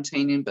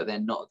quarantining, but they're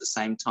not at the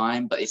same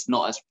time. But it's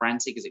not as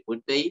frantic as it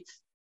would be.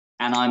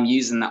 And I'm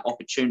using that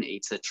opportunity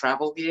to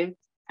travel here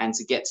and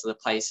to get to the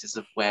places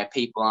of where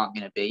people aren't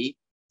going to be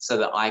so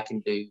that I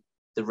can do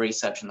the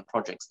research and the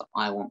projects that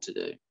I want to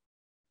do.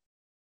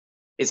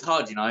 It's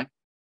hard, you know.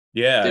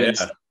 Yeah,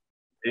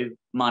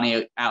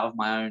 money out of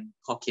my own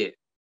pocket.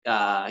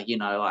 You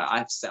know,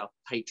 I've set up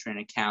a Patreon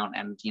account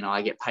and, you know,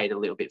 I get paid a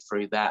little bit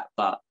through that,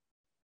 but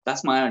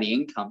that's my only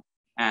income.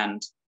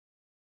 And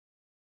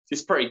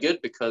it's pretty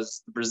good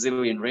because the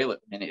Brazilian real at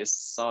the minute is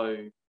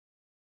so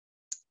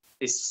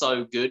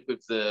good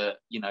with the,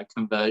 you know,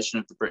 conversion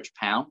of the British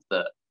pound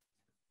that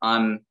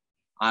I'm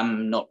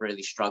not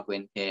really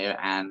struggling here,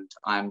 and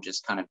I'm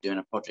just kind of doing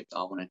a project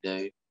I want to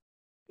do.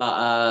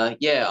 But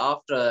yeah,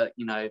 after,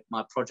 you know,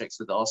 my projects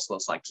with the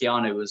Ocelots, like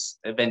Keanu was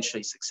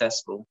eventually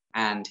successful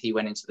and he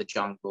went into the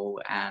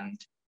jungle, and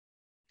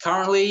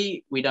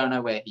currently we don't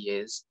know where he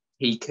is.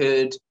 He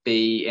could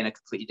be in a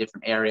completely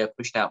different area,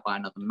 pushed out by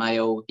another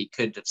male. He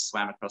could have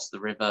swam across the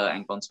river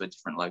and gone to a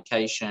different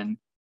location.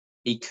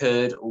 He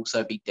could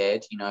also be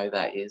dead. You know,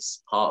 that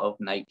is part of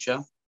nature.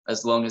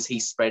 As long as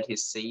he spread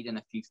his seed in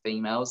a few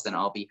females, then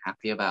I'll be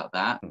happy about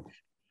that.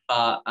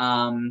 But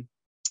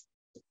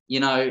you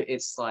know,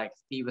 it's like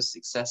he was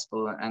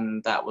successful,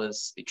 and that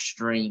was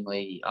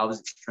I was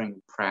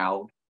extremely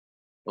proud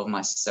of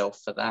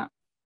myself for that.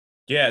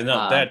 Yeah,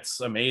 no,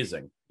 that's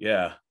amazing.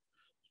 Yeah.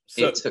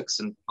 So it took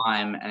some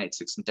time and it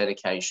took some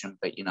dedication,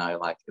 but, you know,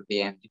 like at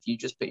the end, if you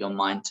just put your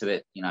mind to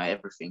it, you know,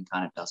 everything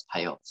kind of does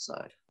pay off. So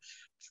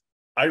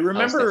I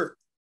remember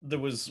there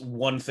was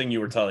one thing you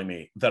were telling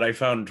me that I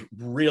found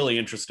really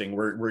interesting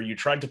where you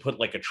tried to put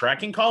like a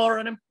tracking collar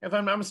on him, if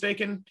I'm not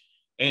mistaken,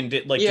 and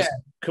it just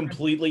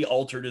completely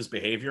altered his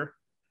behavior.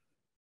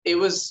 It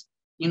was,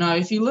 you know,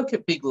 if you look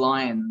at big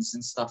lions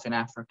and stuff in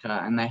Africa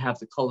and they have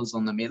the collars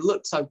on them, it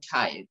looks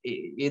okay.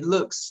 It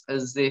looks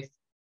as if,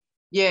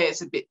 yeah,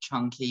 it's a bit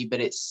chunky, but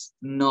it's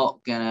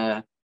not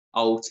gonna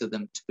alter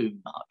them too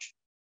much.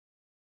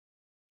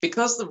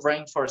 Because the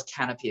rainforest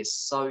canopy is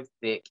so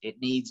thick,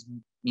 it needs,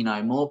 you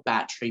know, more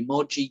battery,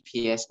 more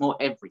GPS, more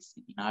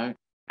everything, you know,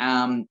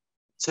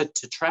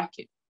 to track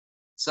it.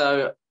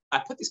 So I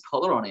put this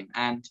collar on him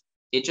and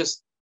it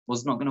just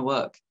was not going to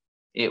work.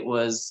 It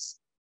was,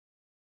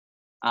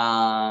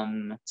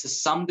 to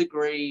some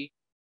degree,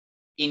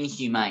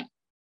 inhumane.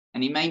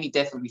 And he made me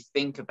definitely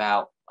think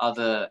about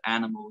other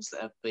animals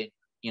that have been,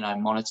 you know,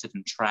 monitored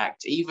and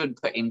tracked, even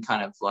put in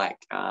kind of like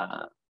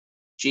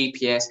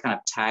GPS kind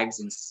of tags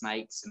in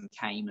snakes and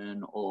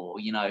caiman, or,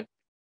 you know,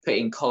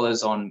 putting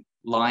collars on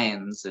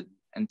lions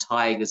and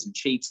tigers and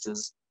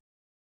cheetahs.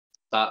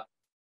 But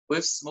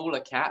with smaller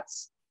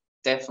cats,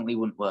 definitely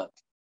wouldn't work.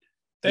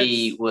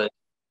 He was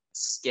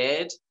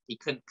scared. He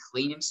couldn't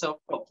clean himself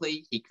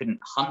properly. He couldn't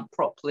hunt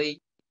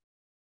properly.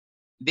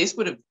 This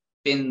would have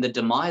been the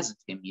demise of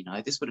him, you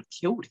know. This would have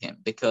killed him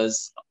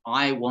because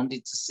I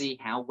wanted to see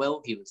how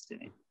well he was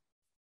doing.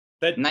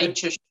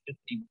 Nature should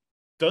be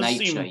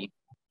nature.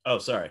 Oh,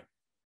 sorry.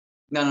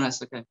 No,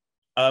 that's okay.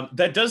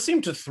 That does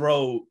seem to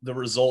throw the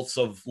results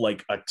of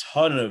like a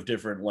ton of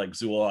different like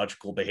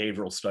zoological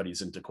behavioral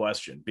studies into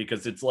question,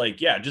 because it's like,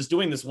 yeah, just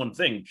doing this one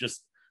thing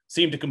just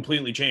seemed to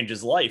completely change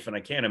his life. And I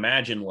can't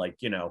imagine, like,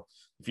 you know,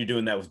 if you're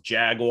doing that with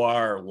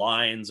jaguar or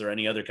lions or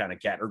any other kind of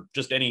cat, or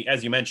just any,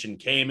 as you mentioned,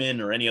 caiman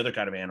or any other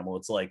kind of animal,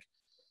 it's like,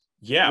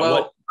 yeah.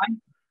 Well,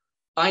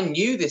 I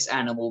knew this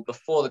animal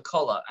before the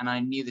collar, and I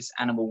knew this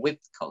animal with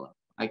the collar.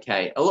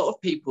 Okay, a lot of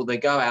people, they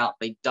go out,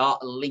 they dart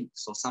a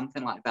lynx or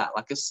something like that,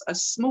 like a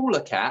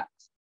smaller cat.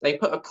 They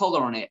put a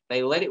collar on it,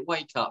 they let it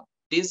wake up,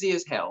 dizzy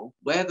as hell.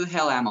 Where the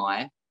hell am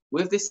I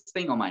with this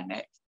thing on my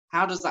neck?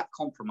 How does that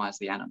compromise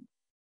the animal?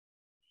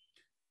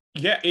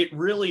 Yeah, it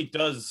really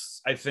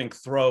does, I think,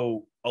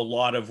 throw a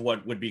lot of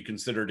what would be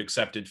considered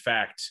accepted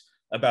fact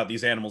about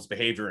these animals'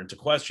 behavior into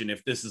question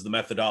if this is the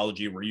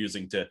methodology we're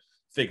using to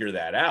figure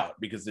that out.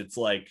 Because it's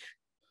like,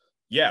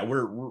 yeah,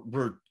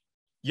 we're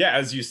yeah,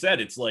 as you said,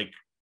 it's like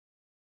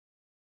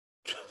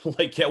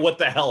yeah, what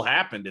the hell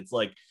happened? It's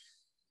like,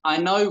 I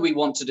know we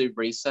want to do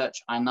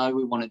research. I know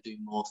we want to do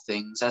more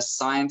things. As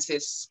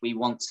scientists, we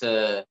want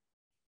to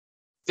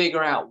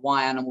figure out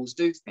why animals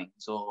do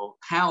things or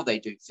how they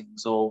do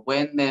things or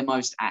when they're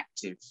most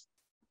active.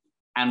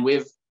 And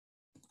with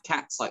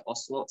cats like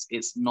ocelots,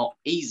 it's not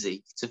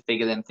easy to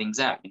figure them things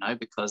out, you know,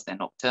 because they're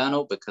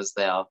nocturnal, because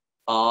they are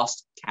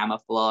fast,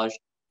 camouflaged,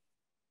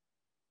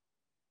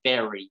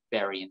 very,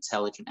 very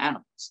intelligent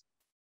animals.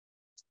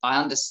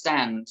 I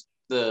understand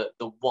the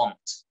want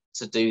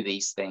to do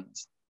these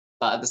things,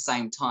 but at the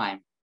same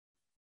time,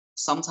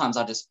 sometimes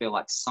I just feel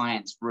like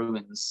science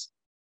ruins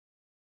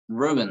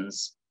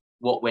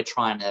what we're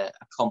trying to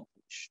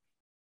accomplish.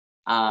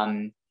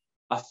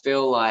 I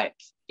feel like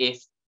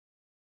if,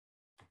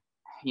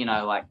 you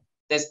know, like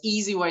there's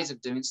easy ways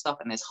of doing stuff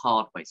and there's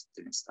hard ways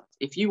of doing stuff.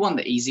 If you want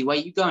the easy way,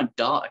 you go and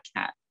dart a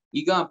cat,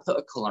 you go and put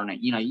a collar on it,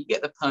 you know, you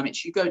get the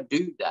permits, you go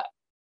do that.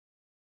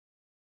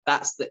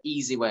 That's the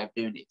easy way of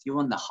doing it. If you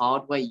want the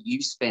hard way,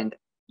 you spend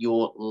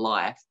your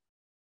life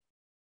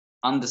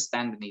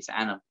understanding these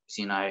animals,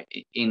 you know,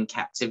 in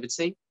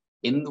captivity,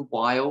 in the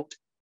wild.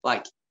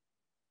 Like,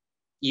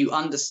 you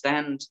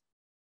understand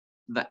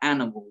the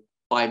animal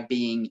by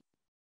being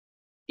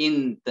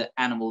in the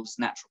animal's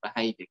natural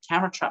behavior.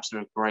 Camera traps are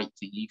a great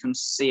thing. You can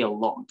see a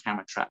lot on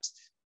camera traps.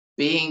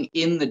 Being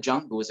in the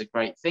jungle is a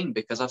great thing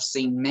because I've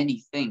seen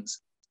many things.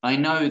 I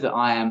know that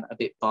I am a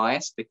bit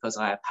biased because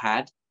I have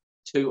had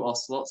 2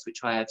 ocelots,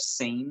 which I have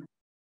seen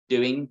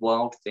doing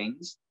wild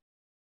things,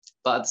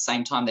 but at the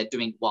same time, they're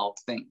doing wild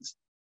things.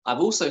 I've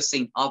also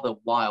seen other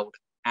wild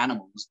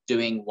animals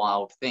doing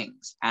wild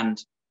things,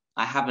 and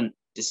I haven't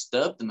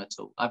disturbed them at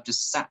all. I've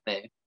just sat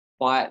there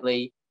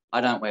quietly.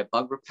 I don't wear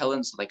bug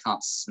repellent, so they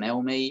can't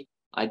smell me.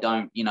 I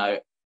don't, you know,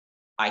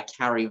 I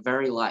carry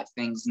very light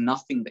things,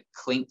 nothing that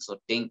clinks or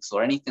dinks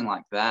or anything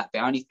like that. The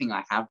only thing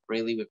I have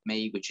really with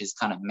me, which is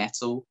kind of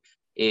metal,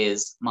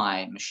 is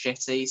my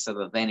machete, so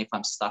that then if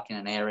I'm stuck in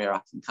an area, I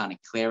can kind of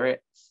clear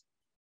it.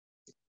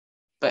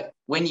 But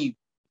when you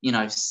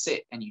know,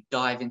 sit and you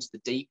dive into the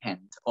deep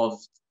end of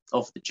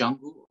the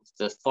jungle, of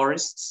the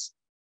forests,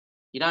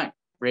 you don't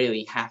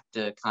really have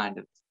to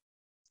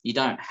you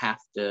don't have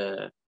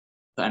to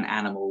put an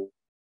animal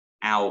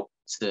out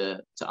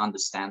to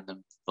understand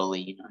them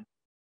fully, you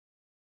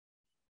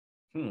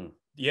know.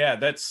 Yeah,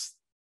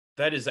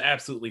 that is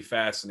absolutely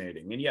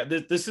fascinating. And yeah,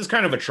 this is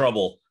kind of a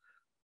trouble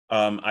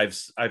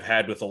I've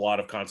had with a lot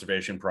of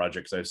conservation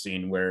projects I've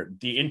seen, where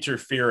the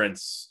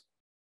interference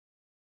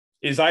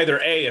is either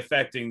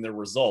affecting the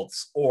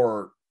results,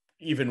 or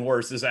even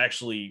worse, is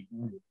actually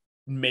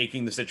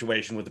making the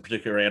situation with a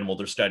particular animal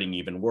they're studying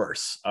even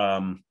worse.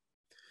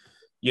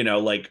 You know,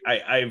 like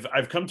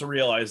I've come to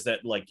realize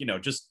that, like, you know,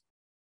 just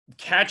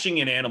catching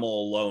an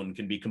animal alone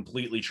can be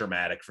completely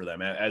traumatic for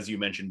them, as you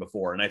mentioned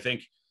before. And I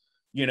think,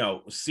 you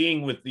know,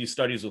 seeing with these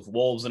studies with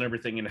wolves and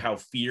everything, and how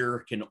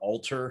fear can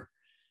alter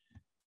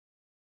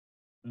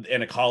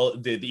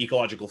the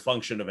ecological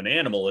function of an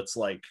animal, it's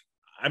like,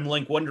 I'm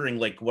like wondering,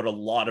 like, what a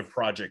lot of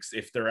projects,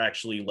 if they're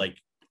actually like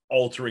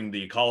altering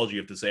the ecology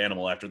of this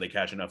animal after they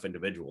catch enough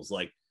individuals.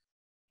 Like,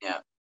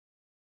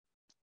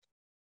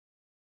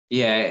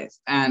 yeah,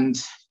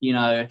 and you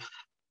know,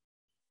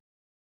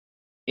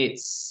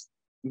 there's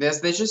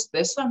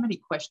so many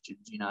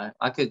questions. You know,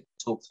 I could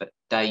talk for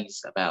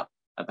days about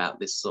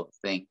this sort of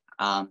thing,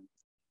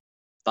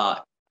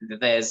 but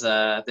there's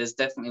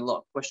definitely a lot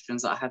of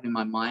questions that I have in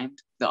my mind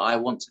that I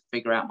want to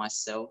figure out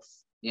myself.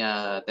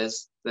 Yeah,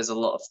 there's a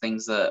lot of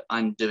things that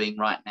I'm doing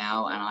right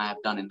now and I have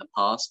done in the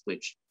past,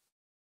 which,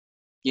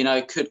 you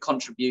know, could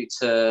contribute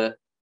to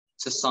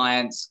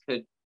science,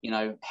 could, you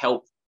know,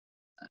 help,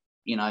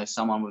 you know,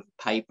 someone with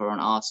a paper or an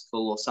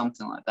article or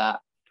something like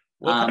that.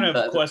 What kind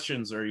of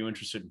questions are you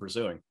interested in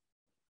pursuing?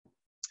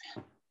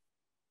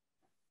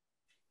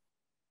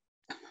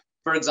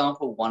 For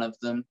example, one of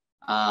them,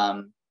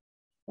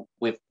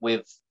 with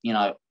you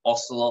know,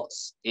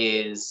 ocelots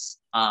is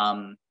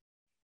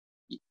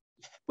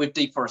with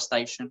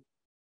deforestation,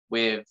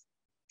 with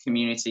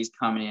communities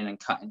coming in and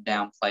cutting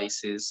down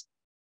places,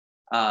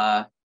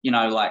 you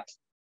know, like,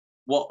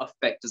 what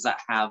effect does that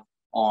have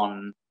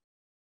on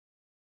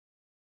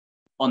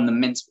the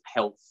mental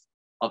health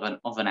of an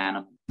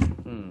animal? I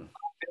feel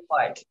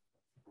like,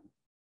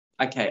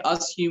 okay,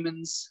 us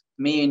humans,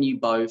 me and you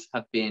both,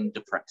 have been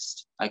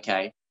depressed.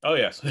 Okay. Oh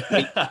yes.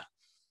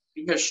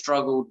 We have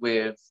struggled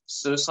with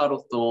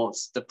suicidal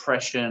thoughts,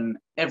 depression,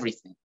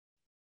 everything.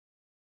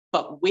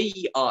 But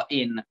we have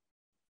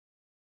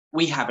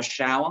a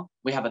shower,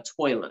 we have a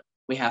toilet,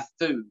 we have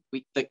food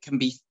that can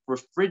be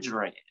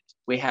refrigerated,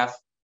 we have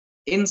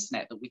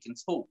internet that we can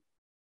talk.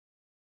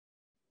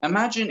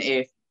 Imagine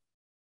if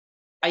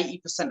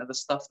 80% of the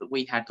stuff that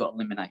we had got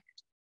eliminated.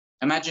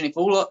 Imagine if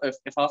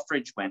if our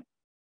fridge went,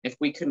 if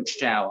we couldn't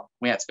shower,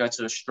 we had to go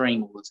to a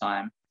stream all the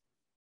time.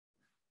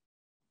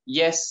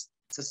 Yes,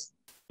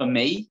 for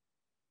me,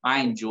 I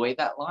enjoy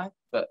that life,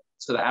 but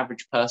to the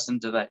average person,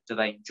 do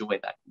they enjoy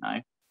that? You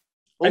know,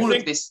 all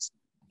of this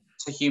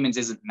to humans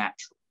isn't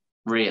natural,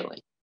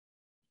 really.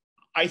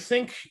 I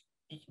think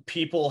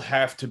people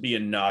have to be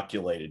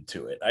inoculated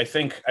to it. I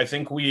think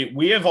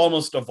we have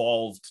almost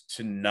evolved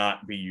to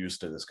not be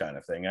used to this kind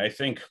of thing. I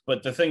think,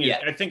 but the thing is, Yeah,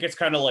 I think it's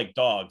kind of like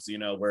dogs,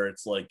 where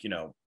it's like,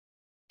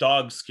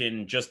 dogs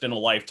can just in a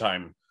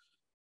lifetime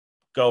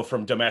go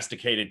from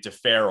domesticated to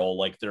feral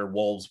like they're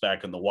wolves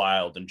back in the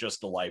wild in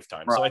just a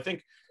lifetime. So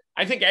right.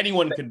 I think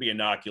anyone can be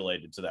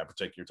inoculated to that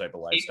particular type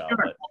of If lifestyle.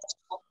 you're an But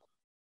ocelot,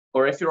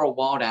 or if you're a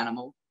wild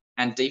animal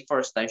and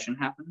deforestation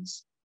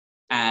happens,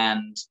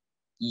 and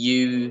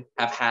you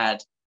have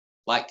had,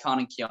 like Khan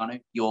and Keanu,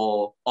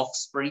 your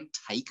offspring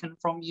taken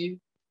from you,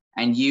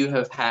 and you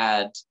have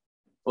had,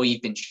 or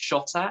you've been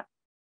shot at,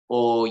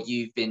 or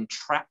you've been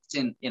trapped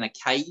in a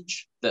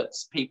cage that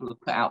people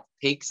have put out for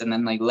pigs and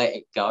then they let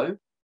it go,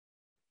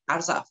 how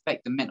does that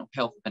affect the mental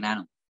health of an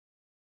animal?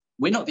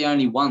 We're not the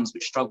only ones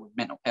which struggle with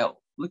mental health.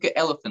 Look at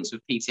elephants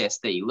with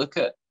PTSD. Look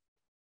at,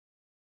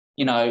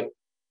 you know,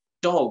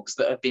 dogs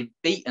that have been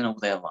beaten all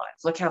their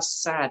lives. Look how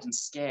sad and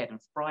scared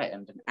and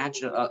frightened and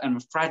agile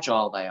and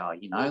fragile they are.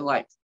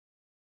 Like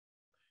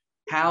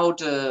how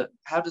does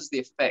the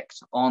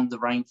effect on the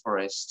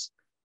rainforest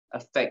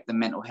affect the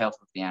mental health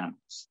of the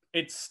animals?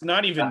 it's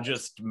not even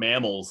just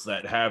mammals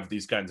that have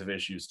these kinds of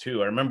issues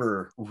too. I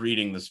remember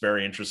reading this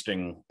very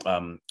interesting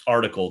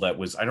article that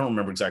was, I don't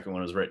remember exactly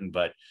when it was written,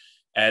 but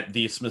at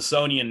the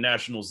Smithsonian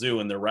National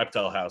Zoo in their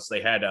reptile house,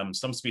 they had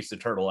some species of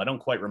turtle. I don't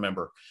quite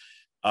remember.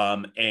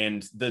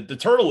 And the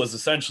turtle was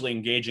essentially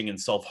engaging in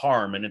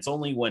self-harm. And it's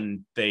only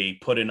when they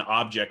put in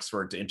objects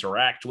for it to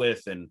interact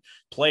with and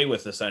play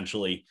with,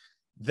 essentially,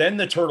 then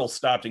the turtle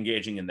stopped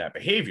engaging in that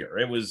behavior.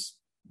 It was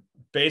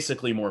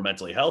basically more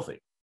mentally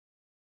healthy.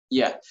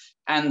 Yeah,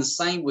 and the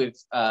same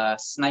with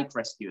snake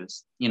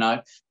rescuers.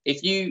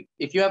 If you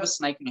have a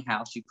snake in your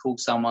house, you call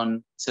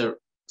someone to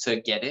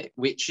get it,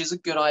 which is a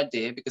good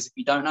idea, because if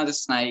you don't know the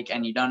snake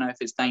and you don't know if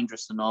it's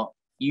dangerous or not,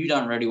 you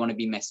don't really want to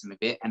be messing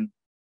with it. And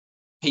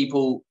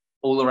people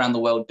all around the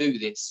world do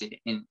this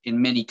in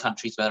many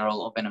countries where there are a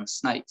lot of venomous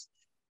snakes.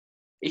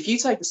 If you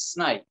take a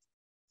snake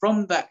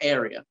from that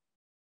area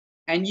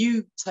and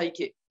you take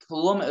it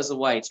kilometers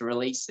away to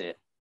release it,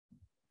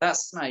 that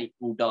snake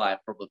will die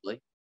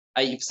probably.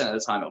 80% of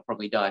the time it'll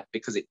probably die,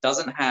 because it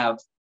doesn't have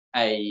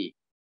a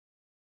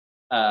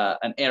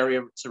an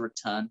area to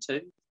return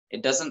to.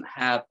 It doesn't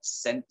have a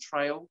scent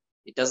trail.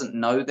 It doesn't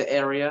know the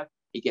area.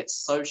 It gets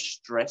so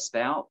stressed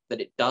out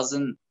that it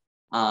doesn't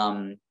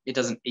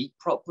eat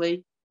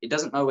properly. It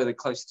doesn't know where the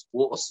closest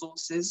water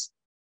source is.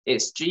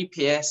 Its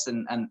GPS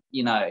and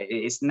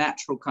its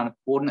natural kind of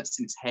coordinates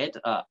in its head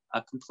are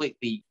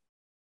completely,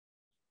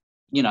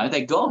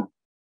 they're gone.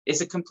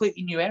 It's a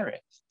completely new area.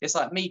 It's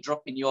like me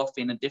dropping you off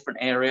in a different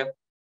area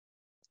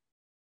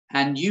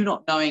and you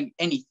not knowing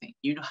anything,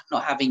 you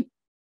not having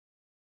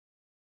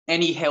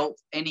any help,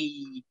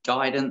 any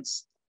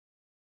guidance.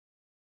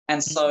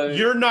 And so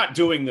You're not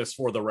doing this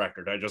for the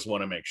record. I just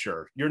want to make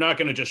sure you're not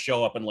going to just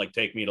show up and like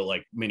take me to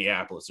like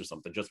Minneapolis or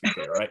something. Just be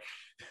clear, right?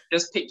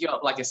 just pick you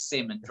up like a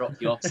sim and drop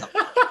you off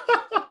somewhere.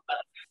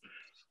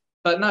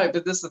 But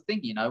there's the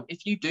thing,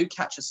 if you do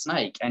catch a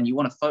snake and you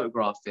want to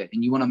photograph it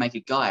and you want to make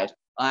a guide,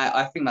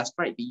 I think that's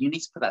great. But you need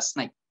to put that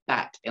snake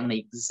back in the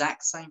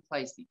exact same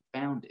place that you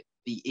found it,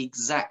 the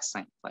exact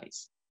same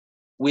place,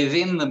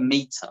 within the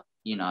meter.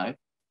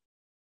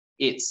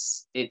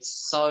 It's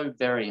so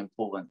very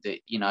important that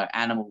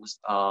animals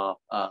are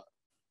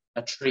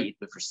treated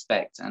with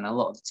respect, and a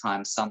lot of the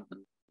time some of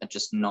them are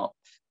just not.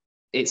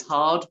 It's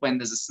hard when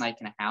there's a snake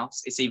in a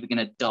house. It's either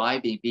going to die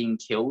being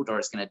killed, or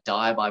it's going to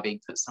die by being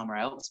put somewhere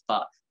else.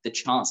 But the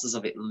chances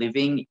of it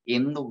living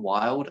in the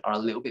wild are a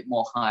little bit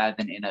more higher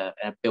than in a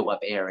built-up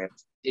area.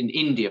 In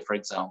India, for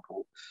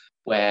example,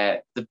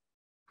 where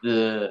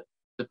the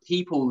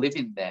people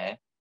living there,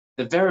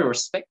 they're very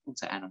respectful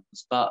to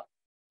animals, but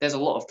there's a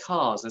lot of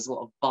cars, there's a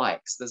lot of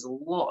bikes, there's a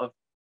lot of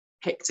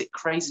hectic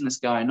craziness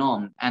going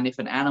on. And if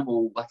an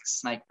animal, like a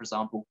snake, for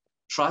example,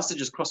 tries to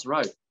just cross the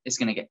road, it's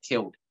going to get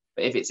killed.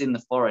 But if it's in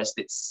the forest,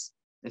 it's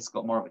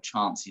got more of a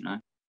chance.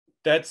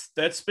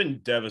 That's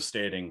been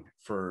devastating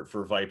for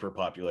viper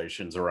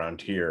populations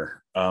around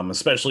here,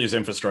 especially as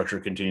infrastructure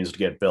continues to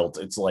get built.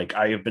 It's like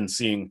I have been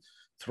seeing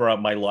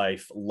throughout my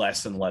life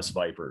less and less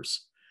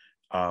vipers,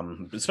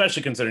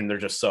 especially considering they're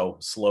just so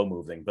slow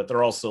moving, but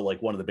they're also like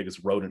one of the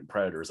biggest rodent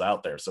predators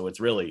out there. So it's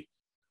really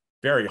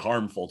very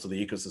harmful to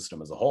the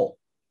ecosystem as a whole.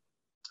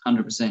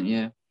 100%,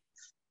 yeah,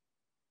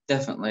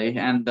 definitely.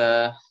 And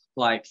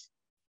like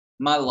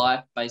my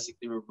life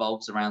basically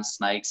revolves around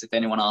snakes. If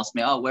anyone asks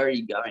me, "Oh, where are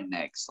you going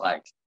next?"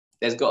 Like,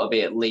 there's got to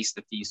be at least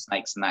a few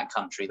snakes in that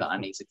country that I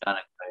need to kind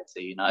of go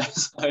to.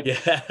 So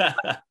Yeah.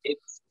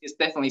 it's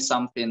definitely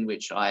something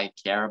which I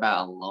care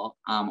about a lot.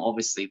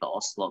 Obviously the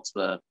ocelots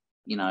were,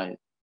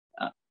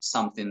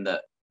 something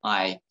that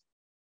I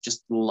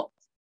just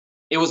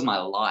it was my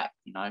life,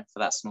 for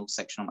that small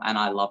section, and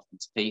I loved them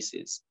to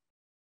pieces.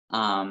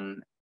 But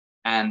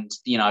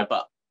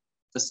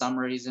for some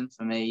reason,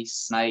 for me,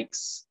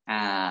 snakes,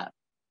 I'm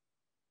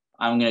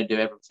going to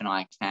do everything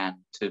I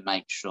can to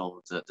make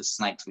sure that the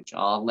snakes which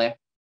are left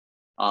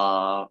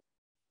are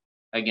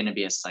going to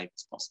be as safe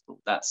as possible.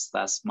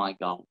 That's my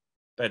goal.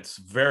 That's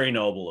very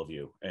noble of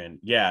you. And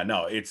yeah,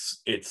 no,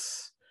 it's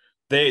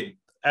they,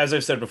 as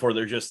I've said before,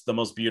 they're just the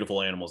most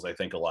beautiful animals I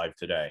think alive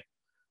today.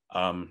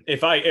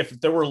 If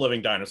there were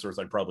living dinosaurs,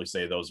 I'd probably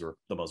say those are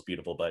the most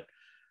beautiful, but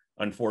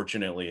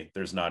unfortunately,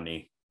 there's not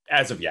any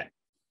as of yet.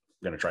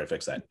 I'm gonna try to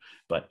fix that,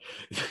 but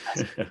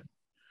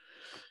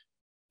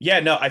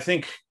yeah, no, I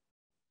think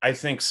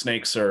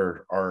snakes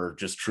are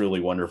just truly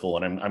wonderful,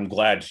 and I'm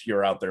glad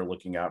you're out there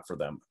looking out for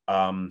them.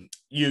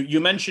 You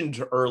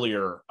mentioned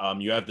earlier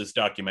you have this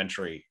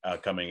documentary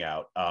coming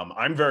out.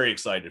 I'm very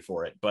excited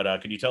for it,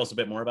 but can you tell us a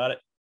bit more about it?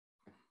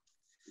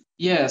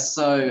 Yeah,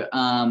 so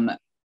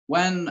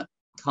when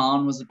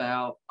Khan was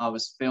about, I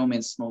was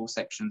filming small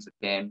sections of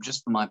him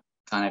just for my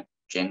kind of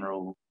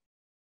general.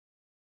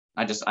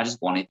 I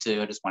just wanted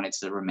to. I just wanted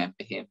to remember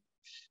him.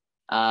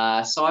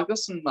 So I've got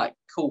some like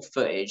cool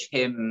footage,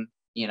 him,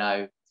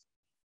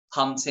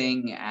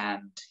 hunting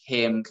and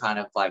him kind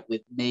of like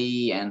with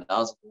me and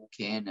us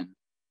walking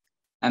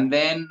and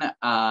then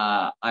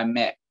I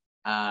met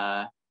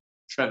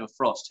Trevor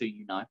Frost, who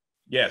you know.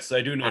 Yes,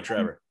 I do know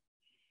Trevor.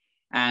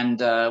 And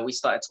we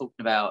started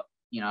talking about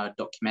a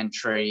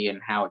documentary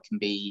and how it can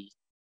be.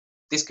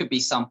 This could be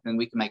something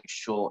we can make a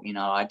short.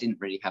 I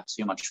didn't really have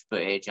too much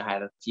footage. I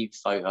had a few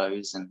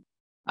photos and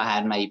I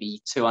had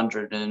maybe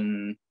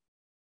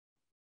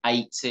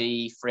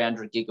 280,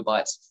 300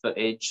 gigabytes of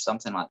footage,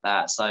 something like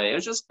that. So it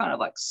was just kind of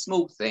like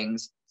small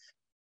things.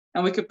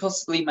 And we could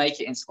possibly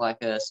make it into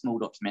like a small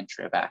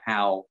documentary about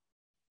how,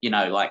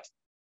 like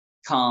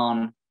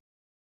Khan,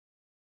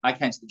 I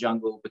came to the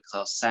jungle because I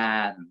was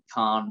sad and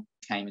Khan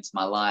came into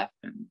my life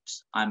and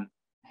I'm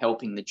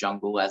helping the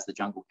jungle as the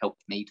jungle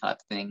helped me type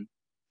thing.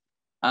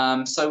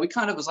 So we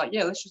kind of was like,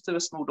 yeah, let's just do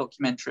a small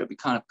documentary. It'd be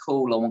kind of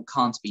cool. I want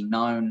Khan to be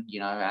known,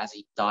 as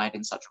he died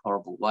in such a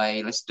horrible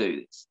way. Let's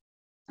do this.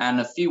 And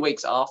a few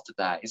weeks after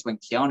that is when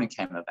Keanu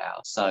came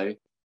about. So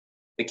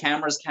the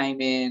cameras came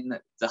in,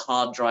 the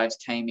hard drives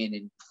came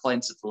in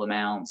plentiful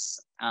amounts.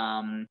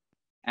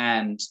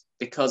 And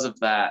because of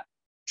that,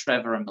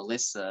 Trevor and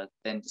Melissa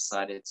then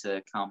decided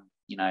to come,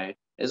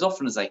 as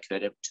often as they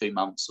could, every 2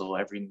 months or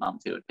every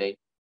month it would be.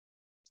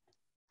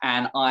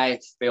 And I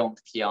filmed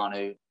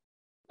Keanu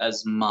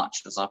as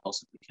much as I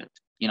possibly could.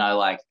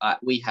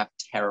 We have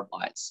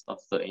terabytes of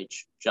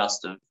footage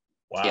just of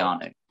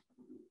Keanu.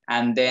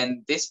 And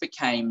then this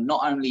became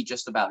not only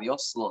just about the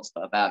ocelots,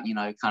 but about,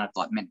 kind of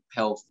like mental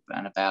health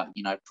and about,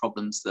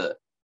 problems that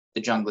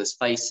the jungle is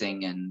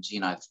facing and,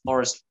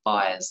 forest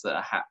fires that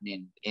are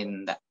happening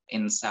in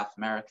South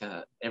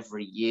America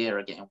every year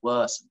are getting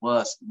worse and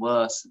worse and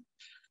worse. And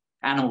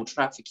animal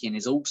trafficking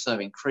is also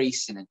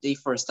increasing and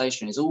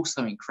deforestation is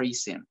also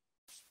increasing.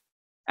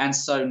 And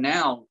so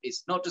now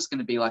it's not just going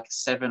to be like a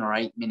 7 or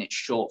 8 minute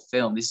short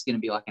film. This is going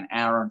to be like an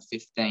hour and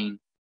 15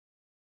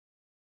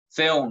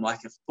 film,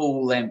 like a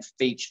full length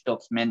feature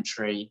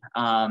documentary.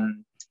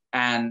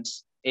 And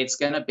it's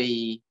going to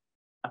be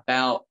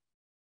about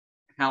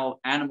how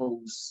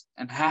animals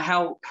and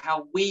how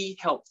we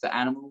help the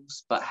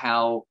animals, but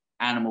how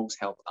animals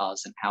help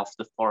us and how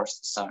the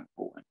forest is so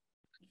important.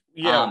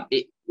 Yeah.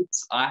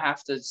 I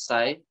have to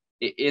say,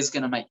 it is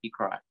going to make you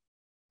cry.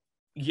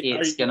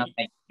 It's going to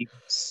make you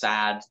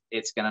sad.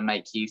 It's going to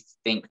make you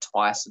think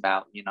twice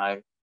about,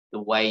 the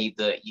way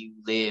that you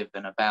live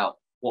and about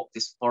what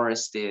this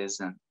forest is.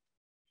 And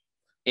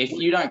if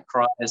you don't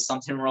cry, there's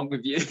something wrong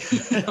with you.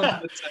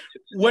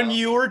 When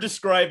you were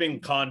describing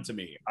Khan to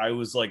me, I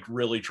was like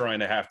really trying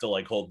to have to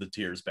like hold the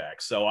tears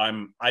back. So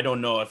I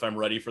don't know if I'm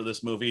ready for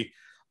this movie.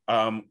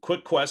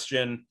 Quick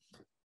question.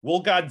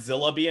 Will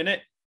Godzilla be in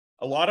it?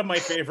 A lot of my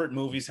favorite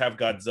movies have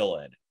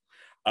Godzilla in it.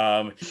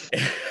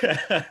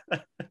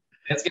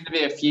 There's going to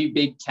be a few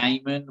big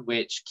caiman,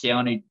 which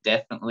Keanu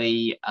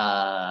definitely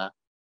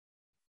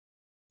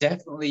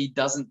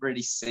doesn't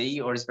really see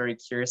or is very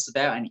curious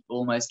about, and he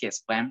almost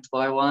gets whammed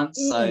by one.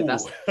 So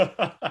that's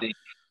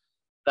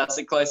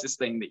the closest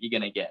thing that you're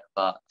going to get.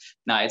 But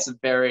no, it's a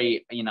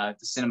very, the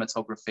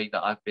cinematography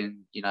that I've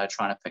been,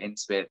 trying to put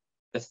into it.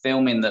 The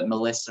filming that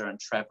Melissa and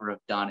Trevor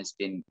have done has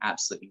been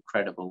absolutely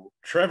incredible.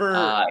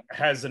 Trevor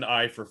has an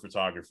eye for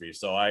photography,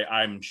 so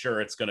I'm sure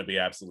it's going to be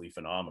absolutely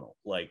phenomenal.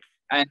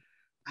 And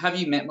have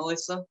you met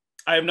Melissa?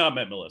 I have not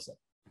met Melissa.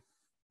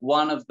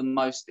 One of the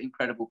most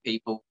incredible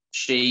people.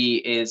 She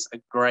is a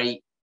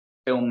great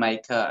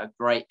filmmaker, a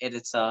great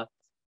editor.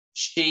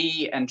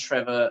 She and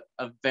Trevor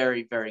are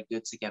very, very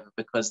good together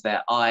because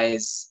their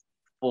eyes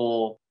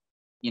for,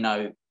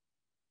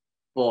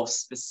 for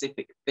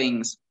specific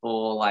things,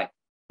 for like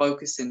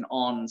focusing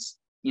on,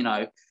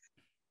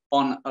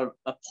 on a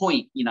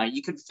point.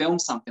 You can film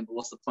something, but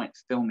what's the point of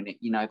filming it?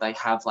 They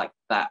have like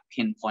that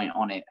pinpoint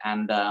on it.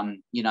 And,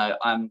 I'm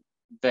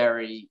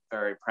very,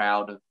 very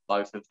proud of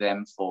both of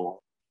them for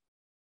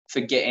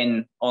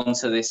getting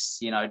onto this,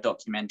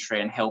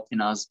 documentary and helping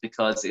us,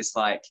 because it's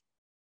like,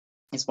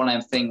 it's one of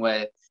them things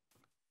where,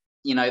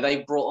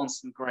 they brought on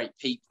some great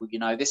people.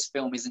 This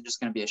film isn't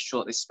just going to be a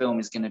short, this film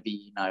is going to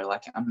be,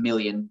 like $1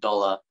 million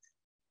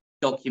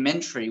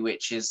documentary,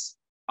 which is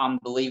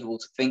unbelievable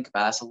to think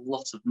about. It's a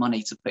lot of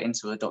money to put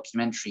into a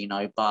documentary,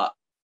 but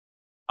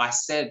I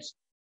said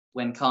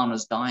when Khan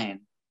was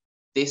dying,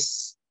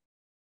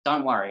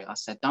 don't worry. I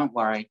said, don't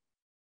worry.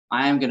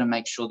 I am going to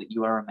make sure that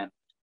you are remembered,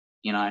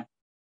 you know.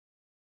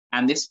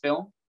 And this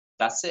film,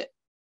 that's it.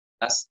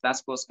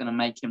 That's what's going to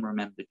make him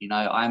remembered. You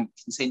know, I'm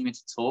continuing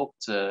to talk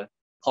to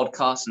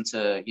podcasts and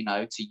to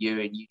you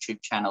and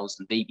YouTube channels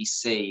and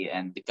BBC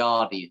and The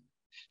Guardian.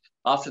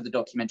 After the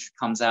documentary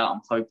comes out,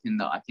 I'm hoping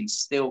that I can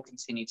still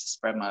continue to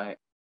spread my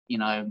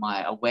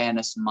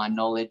awareness and my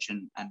knowledge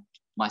and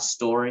my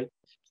story.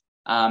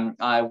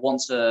 I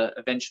want to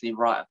eventually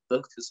write a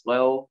book as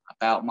well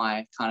about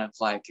my kind of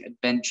like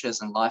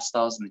adventures and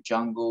lifestyles in the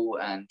jungle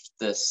and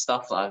the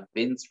stuff that I've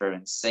been through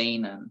and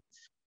seen. And,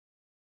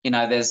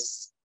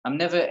 I'm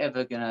never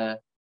ever going to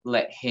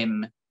let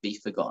him be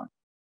forgotten.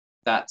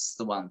 That's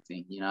the one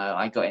thing,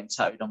 I got him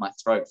tattooed on my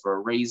throat for a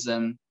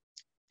reason.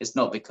 It's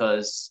not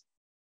because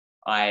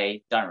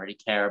I don't really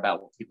care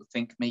about what people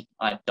think of me.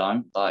 I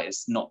don't, but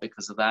it's not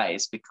because of that.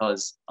 It's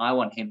because I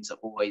want him to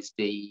always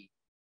be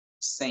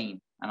seen,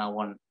 and I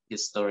want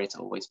his story to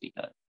always be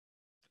heard.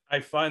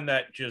 I find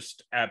that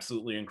just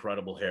absolutely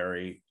incredible,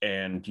 Harry.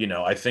 And,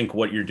 I think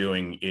what you're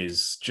doing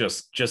is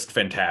just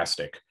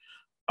fantastic.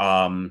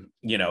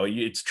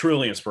 It's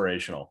truly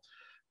inspirational.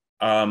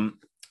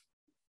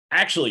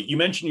 Actually, you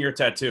mentioned your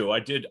tattoo. I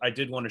did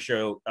want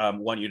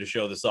you to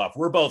show this off.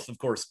 We're both, of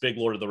course, big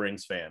Lord of the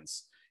Rings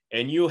fans,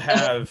 and you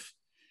have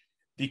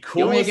the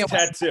coolest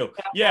tattoo.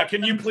 Yeah,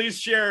 can you please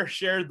share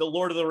the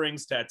Lord of the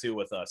Rings tattoo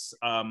with us?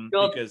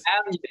 Because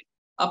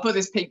I put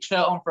this picture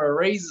on for a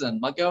reason.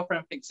 My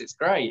girlfriend thinks it's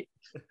great.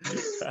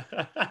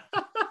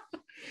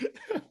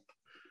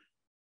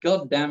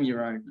 God damn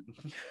your own.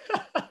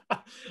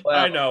 Well,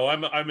 I know.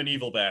 I'm an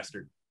evil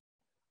bastard.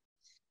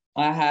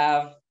 I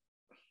have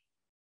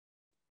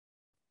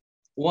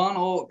 1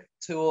 orc,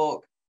 2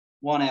 orc,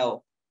 1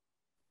 elf.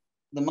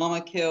 The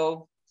mama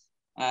kill.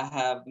 I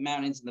have the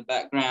mountains in the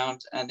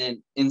background, and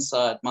then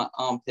inside my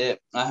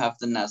armpit, I have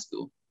the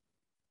Nazgul.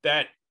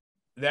 That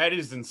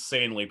is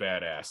insanely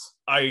badass.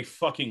 I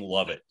fucking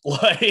love it.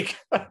 Like,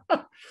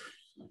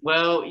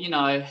 well,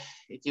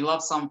 if you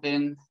love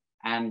something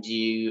and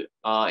you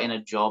are in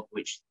a job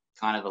which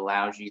kind of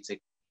allows you to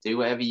do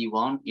whatever you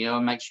want, it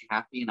makes you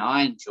happy.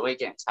 I enjoy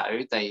getting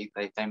tattooed. They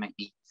make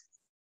me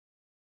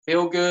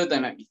feel good. They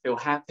make me feel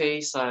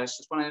happy. So it's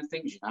just one of the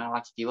things,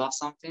 like if you love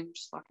something,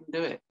 just fucking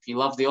do it. If you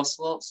love the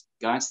Ocelots,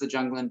 go into the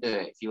jungle and do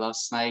it. If you love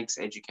snakes,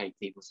 educate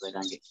people so they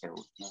don't get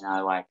killed.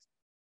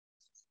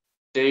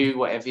 Do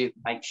whatever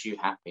makes you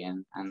happy,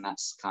 and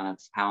that's kind of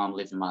how I'm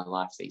living my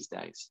life these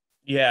days.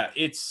 Yeah,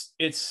 it's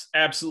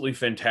absolutely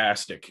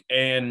fantastic.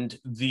 And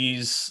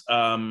these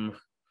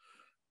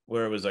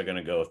where was I going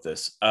to go with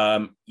this?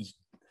 Oh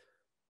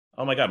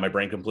my god, my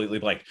brain completely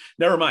blanked.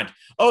 Never mind.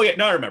 Oh yeah,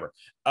 no, I remember.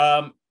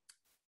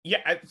 Yeah,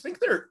 I think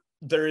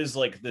there is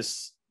like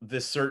this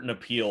certain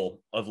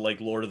appeal of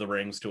like Lord of the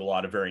Rings to a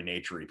lot of very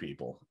naturey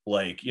people.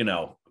 Like,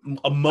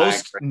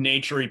 most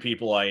naturey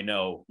people I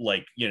know,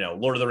 like,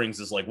 Lord of the Rings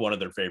is like one of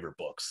their favorite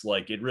books.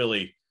 Like, it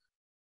really,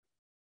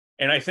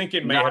 and I think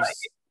it may have.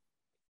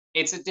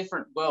 It's a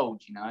different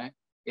world,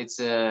 It's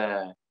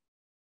a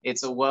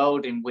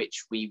world in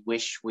which we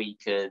wish we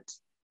could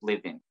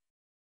live in.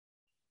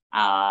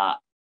 That's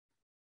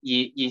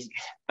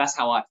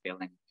how I feel.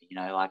 Like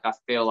I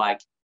feel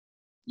like,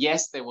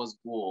 yes, there was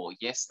war.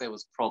 Yes, there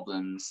was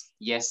problems.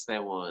 Yes,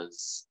 there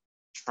was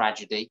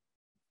tragedy.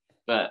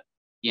 But,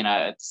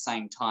 at the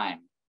same time,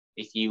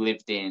 if you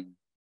lived in,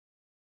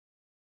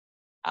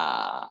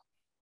 I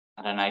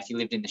don't know, if you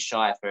lived in the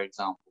Shire, for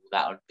example,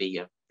 that would be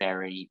a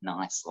very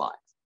nice life.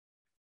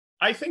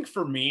 I think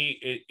for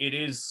me, it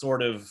is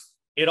sort of,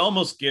 it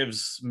almost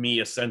gives me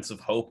a sense of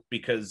hope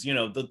because,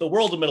 the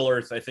world of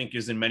Middle-earth, I think,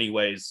 is in many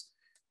ways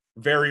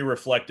very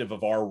reflective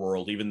of our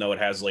world, even though it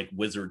has like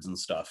wizards and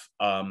stuff.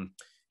 And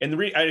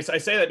I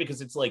say that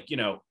because it's like,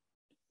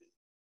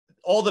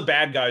 all the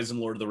bad guys in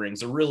Lord of the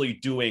Rings are really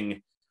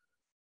doing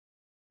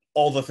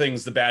all the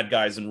things the bad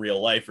guys in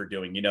real life are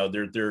doing.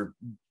 They're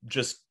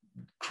just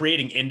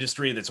creating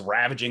industry that's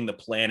ravaging the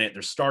planet.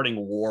 They're starting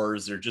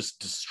wars. They're just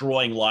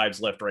destroying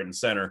lives left, right, and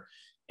center.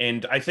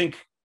 And I think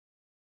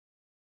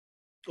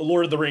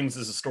Lord of the Rings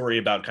is a story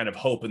about kind of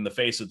hope in the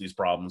face of these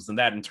problems. And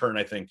that in turn,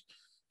 I think,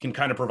 can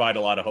kind of provide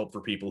a lot of hope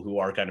for people who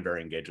are kind of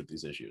very engaged with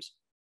these issues.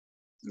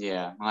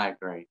 Yeah, I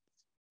agree.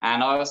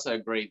 And I also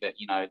agree that,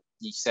 you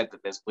said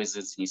that there's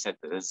wizards and you said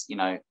that there's,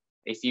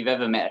 if you've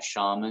ever met a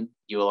shaman,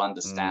 you will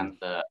understand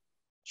that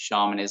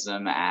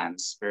shamanism and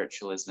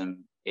spiritualism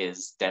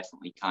is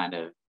definitely kind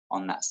of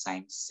on that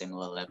same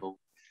similar level.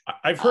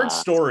 I've heard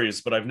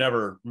stories, but I've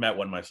never met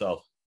one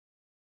myself.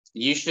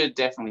 You should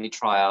definitely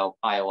try out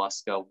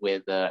ayahuasca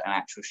with an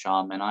actual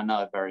shaman. I know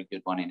a very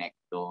good one in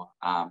Ecuador.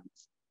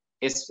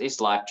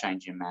 It's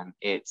life-changing, man.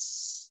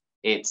 It's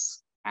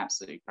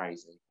absolutely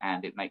crazy,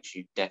 and it makes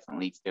you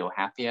definitely feel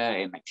happier.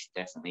 It makes you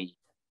definitely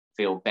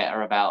feel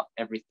better about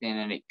everything,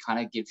 and it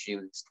kind of gives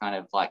you this kind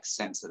of like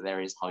sense that there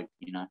is hope,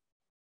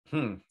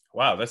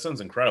 Wow, that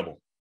sounds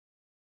incredible.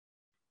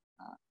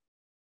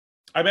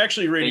 I'm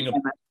actually reading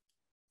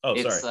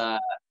sorry.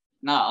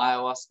 No,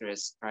 ayahuasca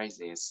is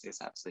crazy.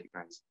 It's absolutely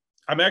crazy.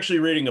 I'm actually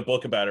reading a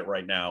book about it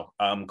right now,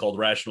 called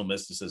Rational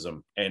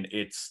Mysticism, and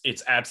it's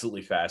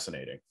absolutely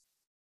fascinating.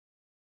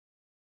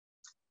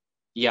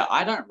 Yeah,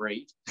 I don't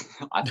read.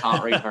 I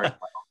can't read very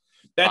well.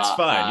 That's But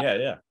fine.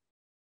 Yeah.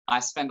 I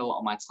spend a lot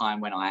of my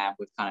time when I am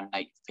with kind of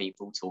native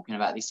people talking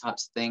about these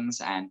types of things.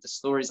 And the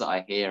stories that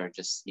I hear are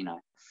just,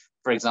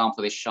 for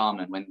example, this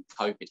shaman, when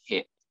COVID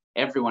hit,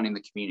 everyone in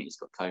the community's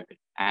got COVID.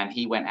 And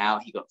he went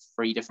out, he got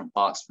 3 different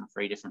barks from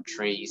 3 different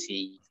trees.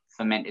 He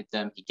fermented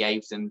them, he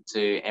gave them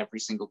to every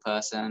single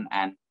person,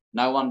 and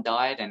no one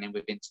died. And then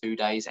within 2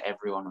 days,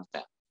 everyone was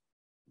dead.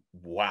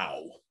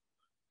 Wow.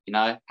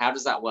 How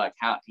does that work?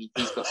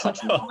 He's got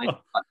such knowledge,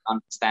 such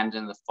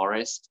understanding of the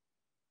forest.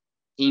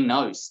 He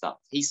knows stuff.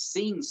 He's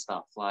seen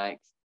stuff. Like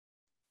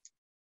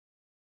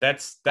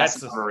that's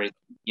another reason.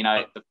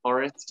 The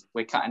forest.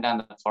 We're cutting down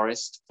the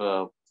forest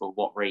for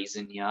what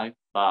reason?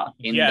 But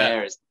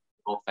there is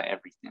all for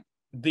everything.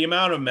 The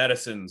amount of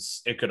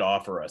medicines it could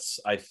offer us,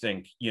 I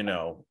think,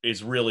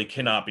 is really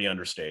cannot be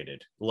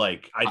understated.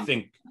 Like, I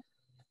think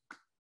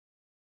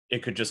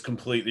it could just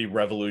completely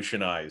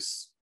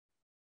revolutionize,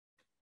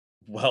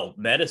 well,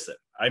 medicine.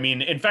 I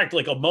mean, in fact,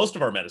 like most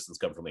of our medicines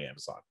come from the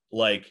Amazon.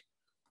 Like,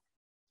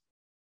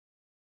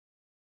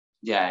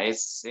 yeah,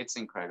 it's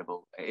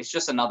incredible. It's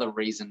just another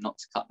reason not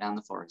to cut down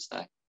the forest,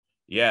 though.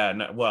 Yeah,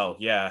 no, well,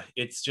 yeah,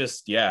 it's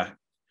just, and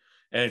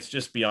it's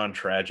just beyond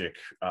tragic.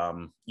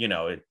 To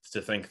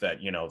think that,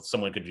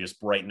 someone could just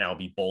right now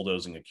be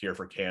bulldozing a cure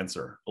for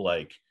cancer.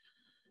 Like,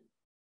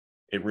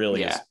 it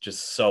really is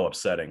just so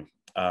upsetting.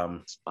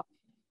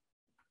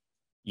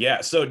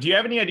 Yeah. So do you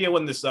have any idea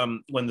when this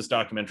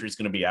documentary is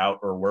going to be out,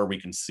 or where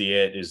we can see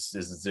it? Is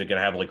it going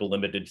to have like a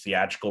limited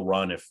theatrical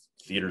run if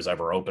theaters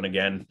ever open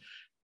again?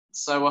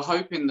 So we're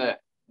hoping that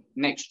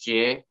next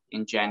year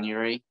in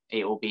January,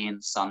 it will be in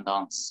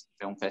Sundance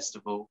Film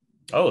Festival.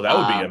 Oh, that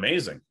would be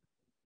amazing.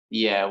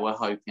 Yeah, we're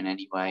hoping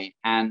anyway.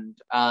 And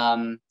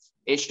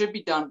it should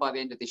be done by the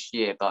end of this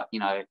year. But,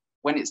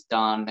 when it's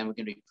done, then we're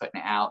going to be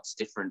putting it out to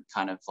different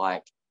kind of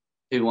like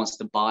who wants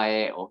to buy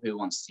it or who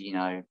wants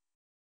to,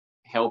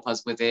 help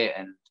us with it.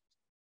 And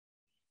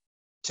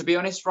to be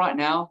honest, right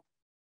now,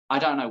 I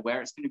don't know where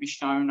it's going to be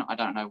shown. I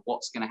don't know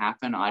what's going to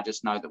happen. I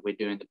just know that we're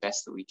doing the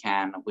best that we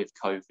can with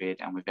COVID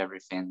and with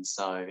everything.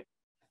 So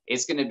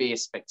it's going to be a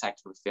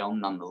spectacular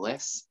film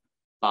nonetheless,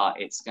 but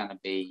it's going to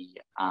be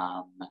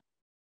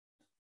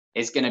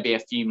a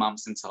few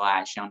months until I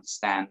actually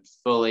understand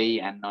fully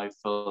and know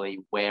fully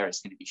where it's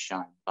going to be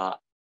shown. But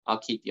I'll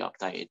keep you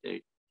updated,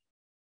 dude.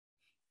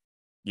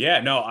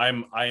 Yeah, no,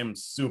 I am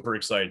super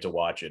excited to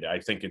watch it. I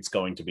think it's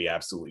going to be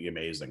absolutely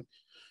amazing.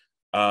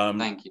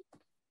 Thank you.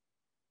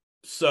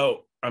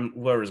 So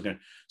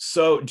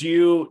So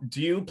do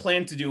you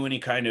plan to do any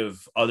kind of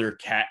other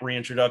cat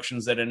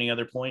reintroductions at any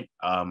other point?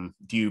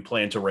 Do you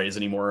plan to raise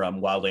any more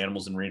wild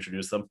animals and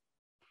reintroduce them?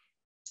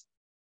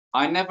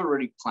 I never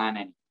really plan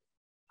any.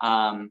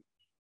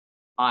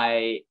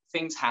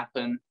 Things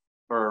happen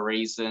for a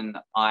reason.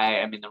 I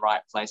am in the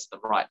right place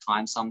at the right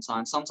time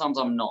sometimes. Sometimes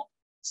I'm not.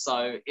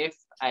 So if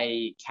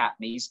a cat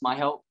needs my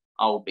help,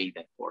 I'll be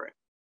there for it.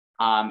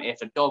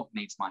 If a dog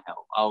needs my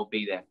help, I'll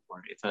be there for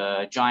it. If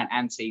a giant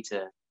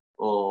anteater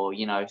or,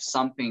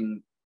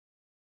 something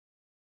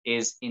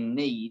is in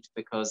need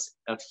because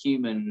of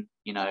human,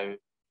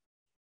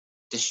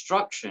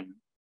 destruction,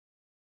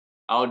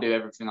 I'll do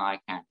everything I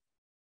can.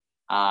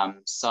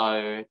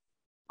 So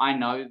I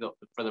know that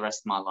for the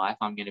rest of my life,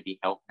 I'm going to be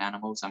helping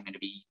animals. I'm going to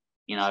be,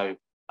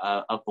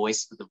 a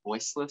voice for the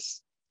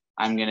voiceless.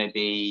 I'm going to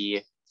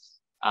be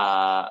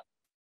an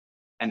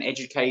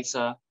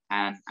educator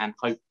and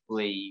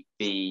hopefully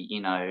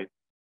be,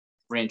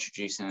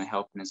 reintroducing and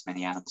helping as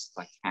many animals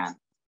as I can.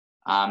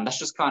 That's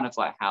just kind of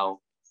like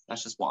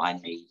that's just what I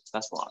need.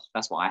 That's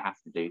what I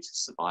have to do to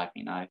survive,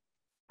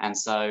 And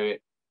so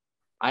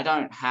I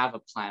don't have a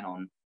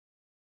plan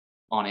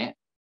on it,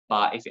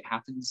 but if it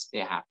happens,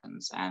 it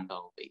happens, and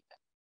I'll be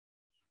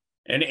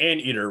there. An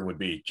anteater would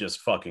be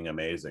just fucking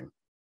amazing.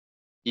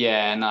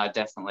 Yeah, no,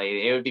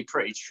 definitely. It would be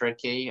pretty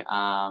tricky.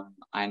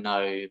 I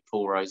know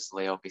Paul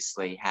Rosalie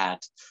obviously had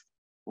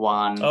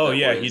one. Oh,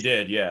 yeah, he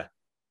did. Yeah.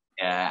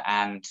 Yeah.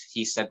 And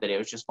he said that it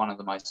was just one of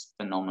the most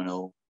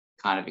phenomenal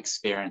kind of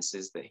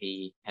experiences that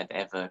he had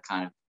ever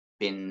kind of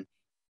been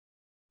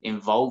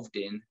involved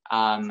in.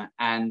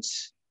 And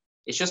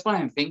it's just one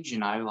of them things,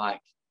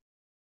 like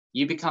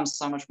you become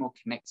so much more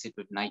connected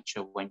with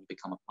nature when you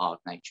become a part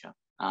of nature.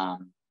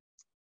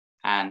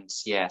 And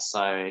yeah,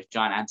 so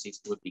giant anteater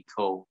would be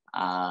cool.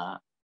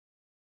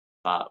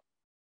 But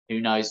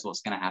who knows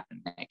what's going to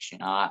happen next?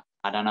 I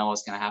don't know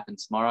what's going to happen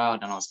tomorrow. I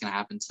don't know what's going to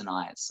happen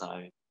tonight.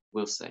 So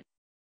we'll see.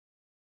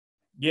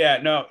 Yeah,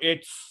 no,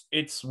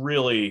 it's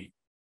really,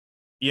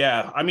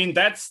 yeah. I mean,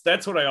 that's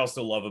what I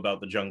also love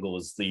about the jungle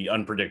is the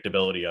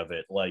unpredictability of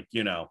it. Like,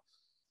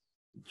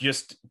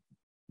 just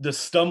the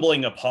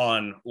stumbling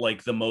upon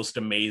like the most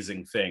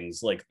amazing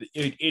things. Like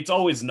it's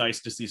always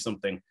nice to see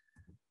something.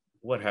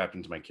 What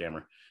happened to my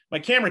camera? My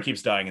camera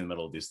keeps dying in the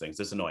middle of these things.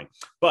 It's annoying.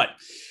 But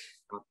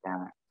oh,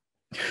 damn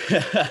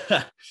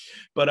it.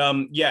 but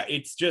yeah,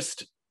 it's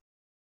just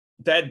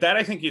that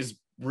I think is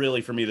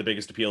really, for me, the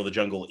biggest appeal of the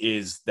jungle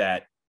is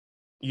that,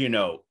 you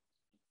know,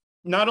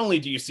 not only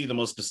do you see the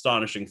most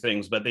astonishing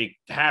things, but they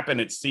happen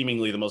at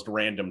seemingly the most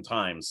random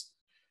times.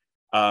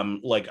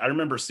 Like I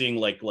remember seeing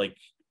like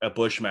a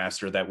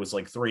bushmaster that was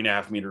like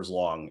 3.5 meters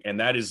long, and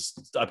that is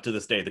up to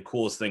this day the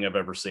coolest thing I've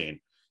ever seen.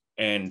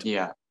 And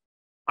Yeah,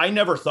 I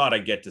never thought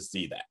I'd get to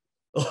see that.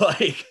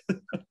 Like,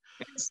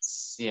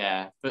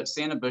 yeah. But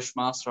seeing a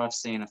bushmaster, I've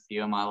seen a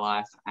few in my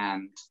life,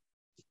 and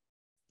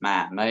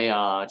man, they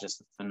are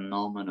just a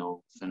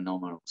phenomenal,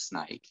 phenomenal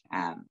snake,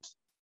 and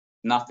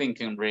nothing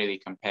can really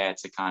compare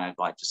to kind of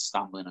like just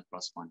stumbling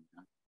across one. You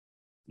know?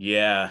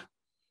 yeah.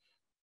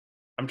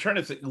 I'm trying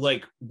to think,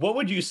 like, what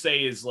would you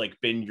say is like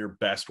been your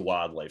best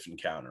wildlife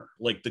encounter?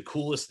 Like the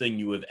coolest thing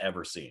you have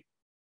ever seen?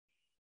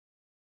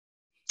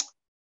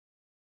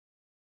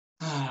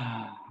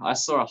 I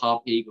saw a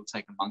harpy eagle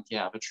take a monkey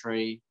out of a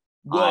tree.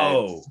 I've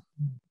Whoa.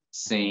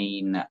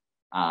 seen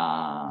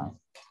a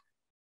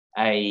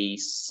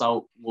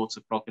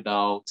saltwater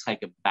crocodile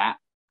take a bat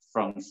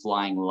from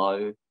flying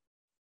low,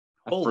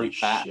 a Holy fruit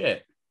bat.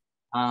 shit.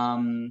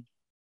 Um,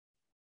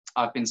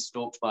 I've been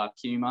stalked by a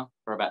puma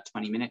for about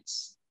 20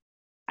 minutes,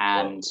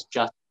 and Whoa.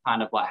 just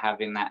kind of like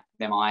having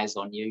them eyes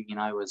on you, you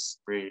know, was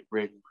really,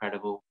 really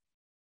incredible.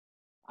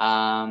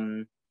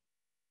 I've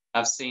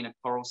seen a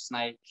coral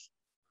snake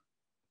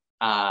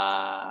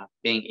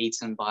being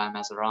eaten by a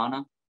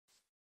mazarana.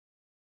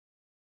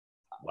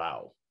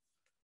 Wow.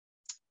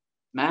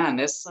 Man,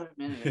 there's so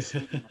many.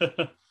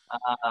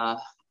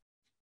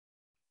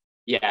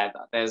 Yeah,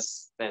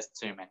 there's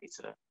too many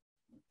to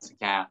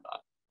count.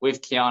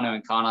 With Keanu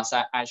and Carlos,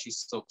 I actually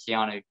saw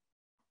Keanu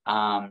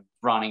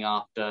running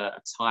after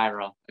a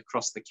tyra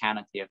across the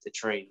canopy of the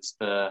trees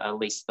for at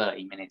least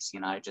 30 minutes, you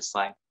know, just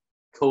like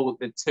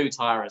the two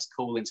tyras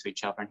call into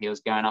each other, and he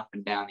was going up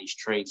and down these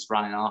trees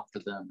running after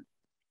them.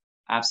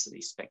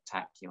 Absolutely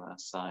spectacular.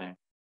 So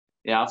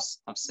yeah,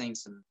 I've seen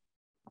some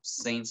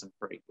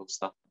pretty cool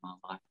stuff in my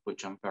life,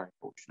 which I'm very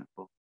fortunate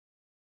for.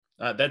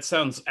 That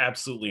sounds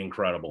absolutely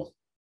incredible.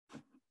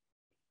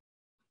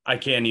 I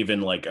can't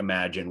even like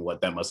imagine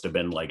what that must have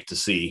been like to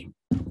see,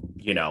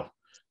 you know,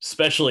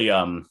 especially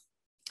the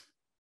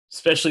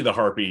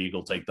harpy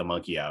eagle take the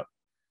monkey out.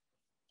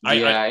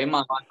 Yeah, in my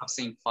life I've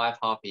seen 5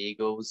 harpy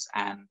eagles,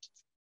 and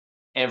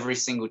every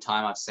single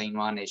time I've seen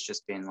one, it's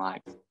just been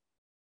like,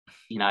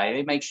 you know,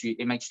 it makes you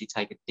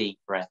take a deep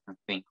breath and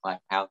think like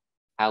how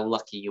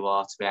lucky you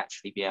are to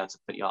actually be able to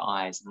put your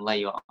eyes and lay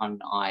your own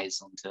eyes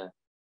onto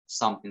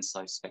something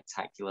so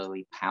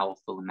spectacularly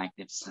powerful and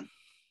magnificent.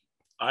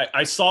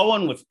 I saw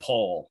one with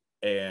Paul,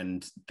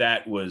 and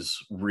that was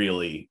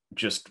really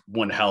just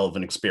one hell of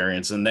an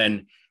experience. And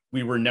then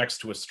we were next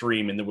to a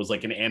stream, and there was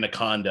like an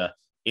anaconda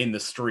in the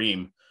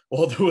stream.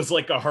 Well, there was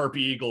like a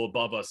harpy eagle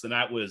above us, and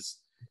that was,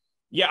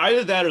 yeah,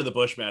 either that or the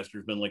Bushmaster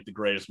has been like the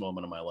greatest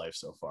moment of my life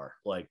so far.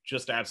 Like,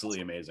 just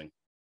absolutely amazing.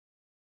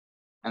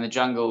 And the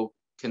jungle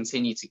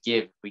continue to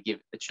give. We give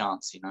it the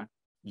chance, you know.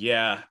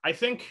 Yeah, I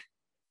think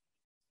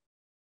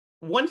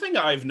one thing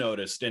I've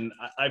noticed, and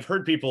I've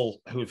heard people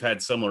who've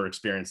had similar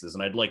experiences,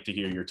 and I'd like to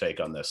hear your take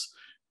on this,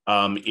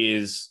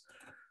 is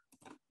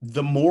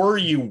the more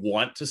you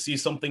want to see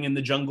something in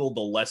the jungle, the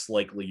less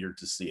likely you're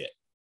to see it.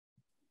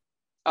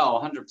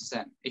 Oh,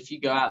 100%. If you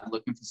go out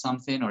looking for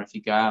something, or if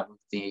you go out with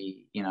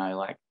the, you know,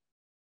 like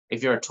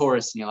if you're a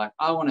tourist and you're like,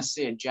 I want to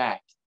see a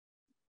jack.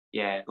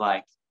 Yeah,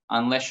 like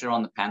unless you're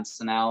on the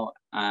Pantanal,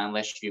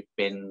 unless you've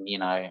been, you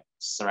know,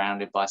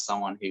 surrounded by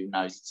someone who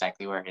knows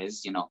exactly where it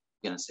is, you're not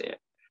going to see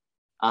it.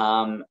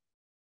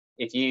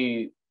 If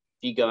you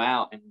go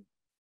out and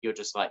you're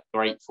just like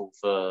grateful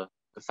for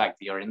the fact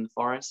that you're in the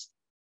forest,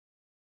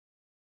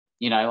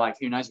 you know, like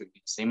who knows what you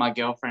can see. My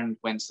girlfriend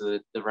went to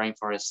the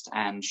rainforest,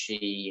 and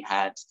she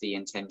had the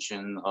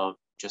intention of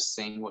just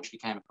seeing what she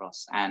came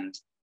across. And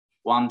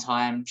one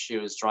time she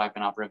was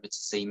driving upriver to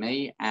see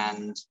me,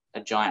 and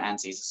a giant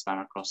anteater swam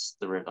across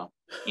the river,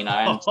 you know,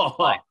 and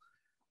like,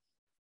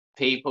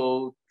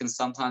 people can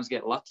sometimes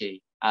get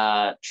lucky.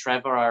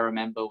 Trevor, I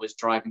remember, was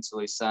driving to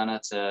Lucerne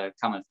to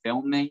come and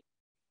film me,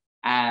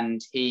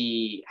 and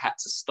he had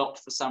to stop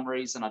for some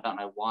reason. I don't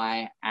know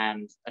why.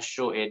 And a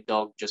short-eared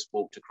dog just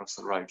walked across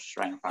the road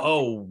straight in front of me.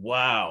 Oh,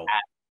 wow.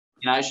 And,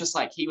 you know, it's just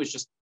like he was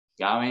just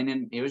going,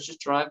 and he was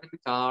just driving the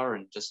car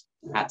and just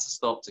had to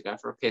stop to go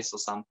for a piss or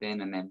something,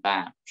 and then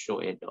bam,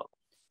 short-eared dog.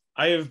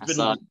 I have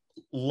been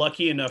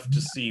lucky enough to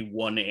see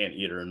one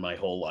anteater in my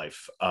whole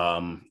life,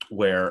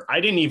 where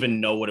I didn't even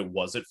know what it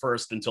was at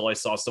first until I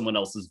saw someone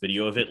else's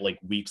video of it like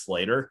weeks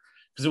later,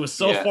 because it was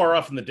so far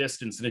off in the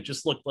distance, and it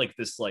just looked like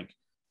this like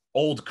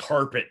old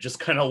carpet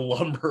just kind of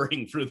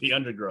lumbering through the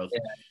undergrowth.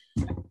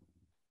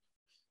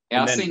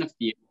 Yeah, I've seen a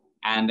few,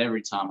 and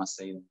every time I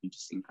see them, they're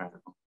just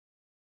incredible.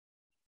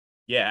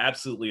 Yeah,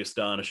 absolutely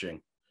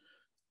astonishing.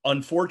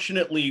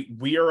 Unfortunately,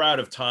 we are out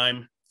of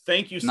time.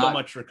 Thank you so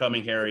much for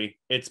coming, Harry.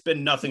 It's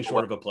been nothing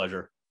short of a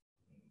pleasure.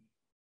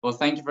 Well,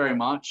 thank you very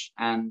much.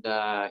 And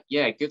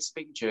yeah, good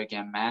speaking to you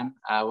again, man.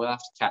 We'll have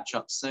to catch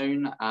up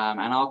soon.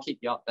 And I'll keep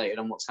you updated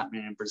on what's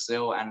happening in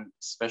Brazil, and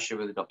especially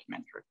with the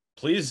documentary.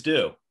 Please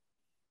do.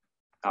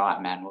 All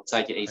right, man. We'll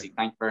take it easy.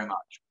 Thank you very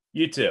much.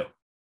 You too.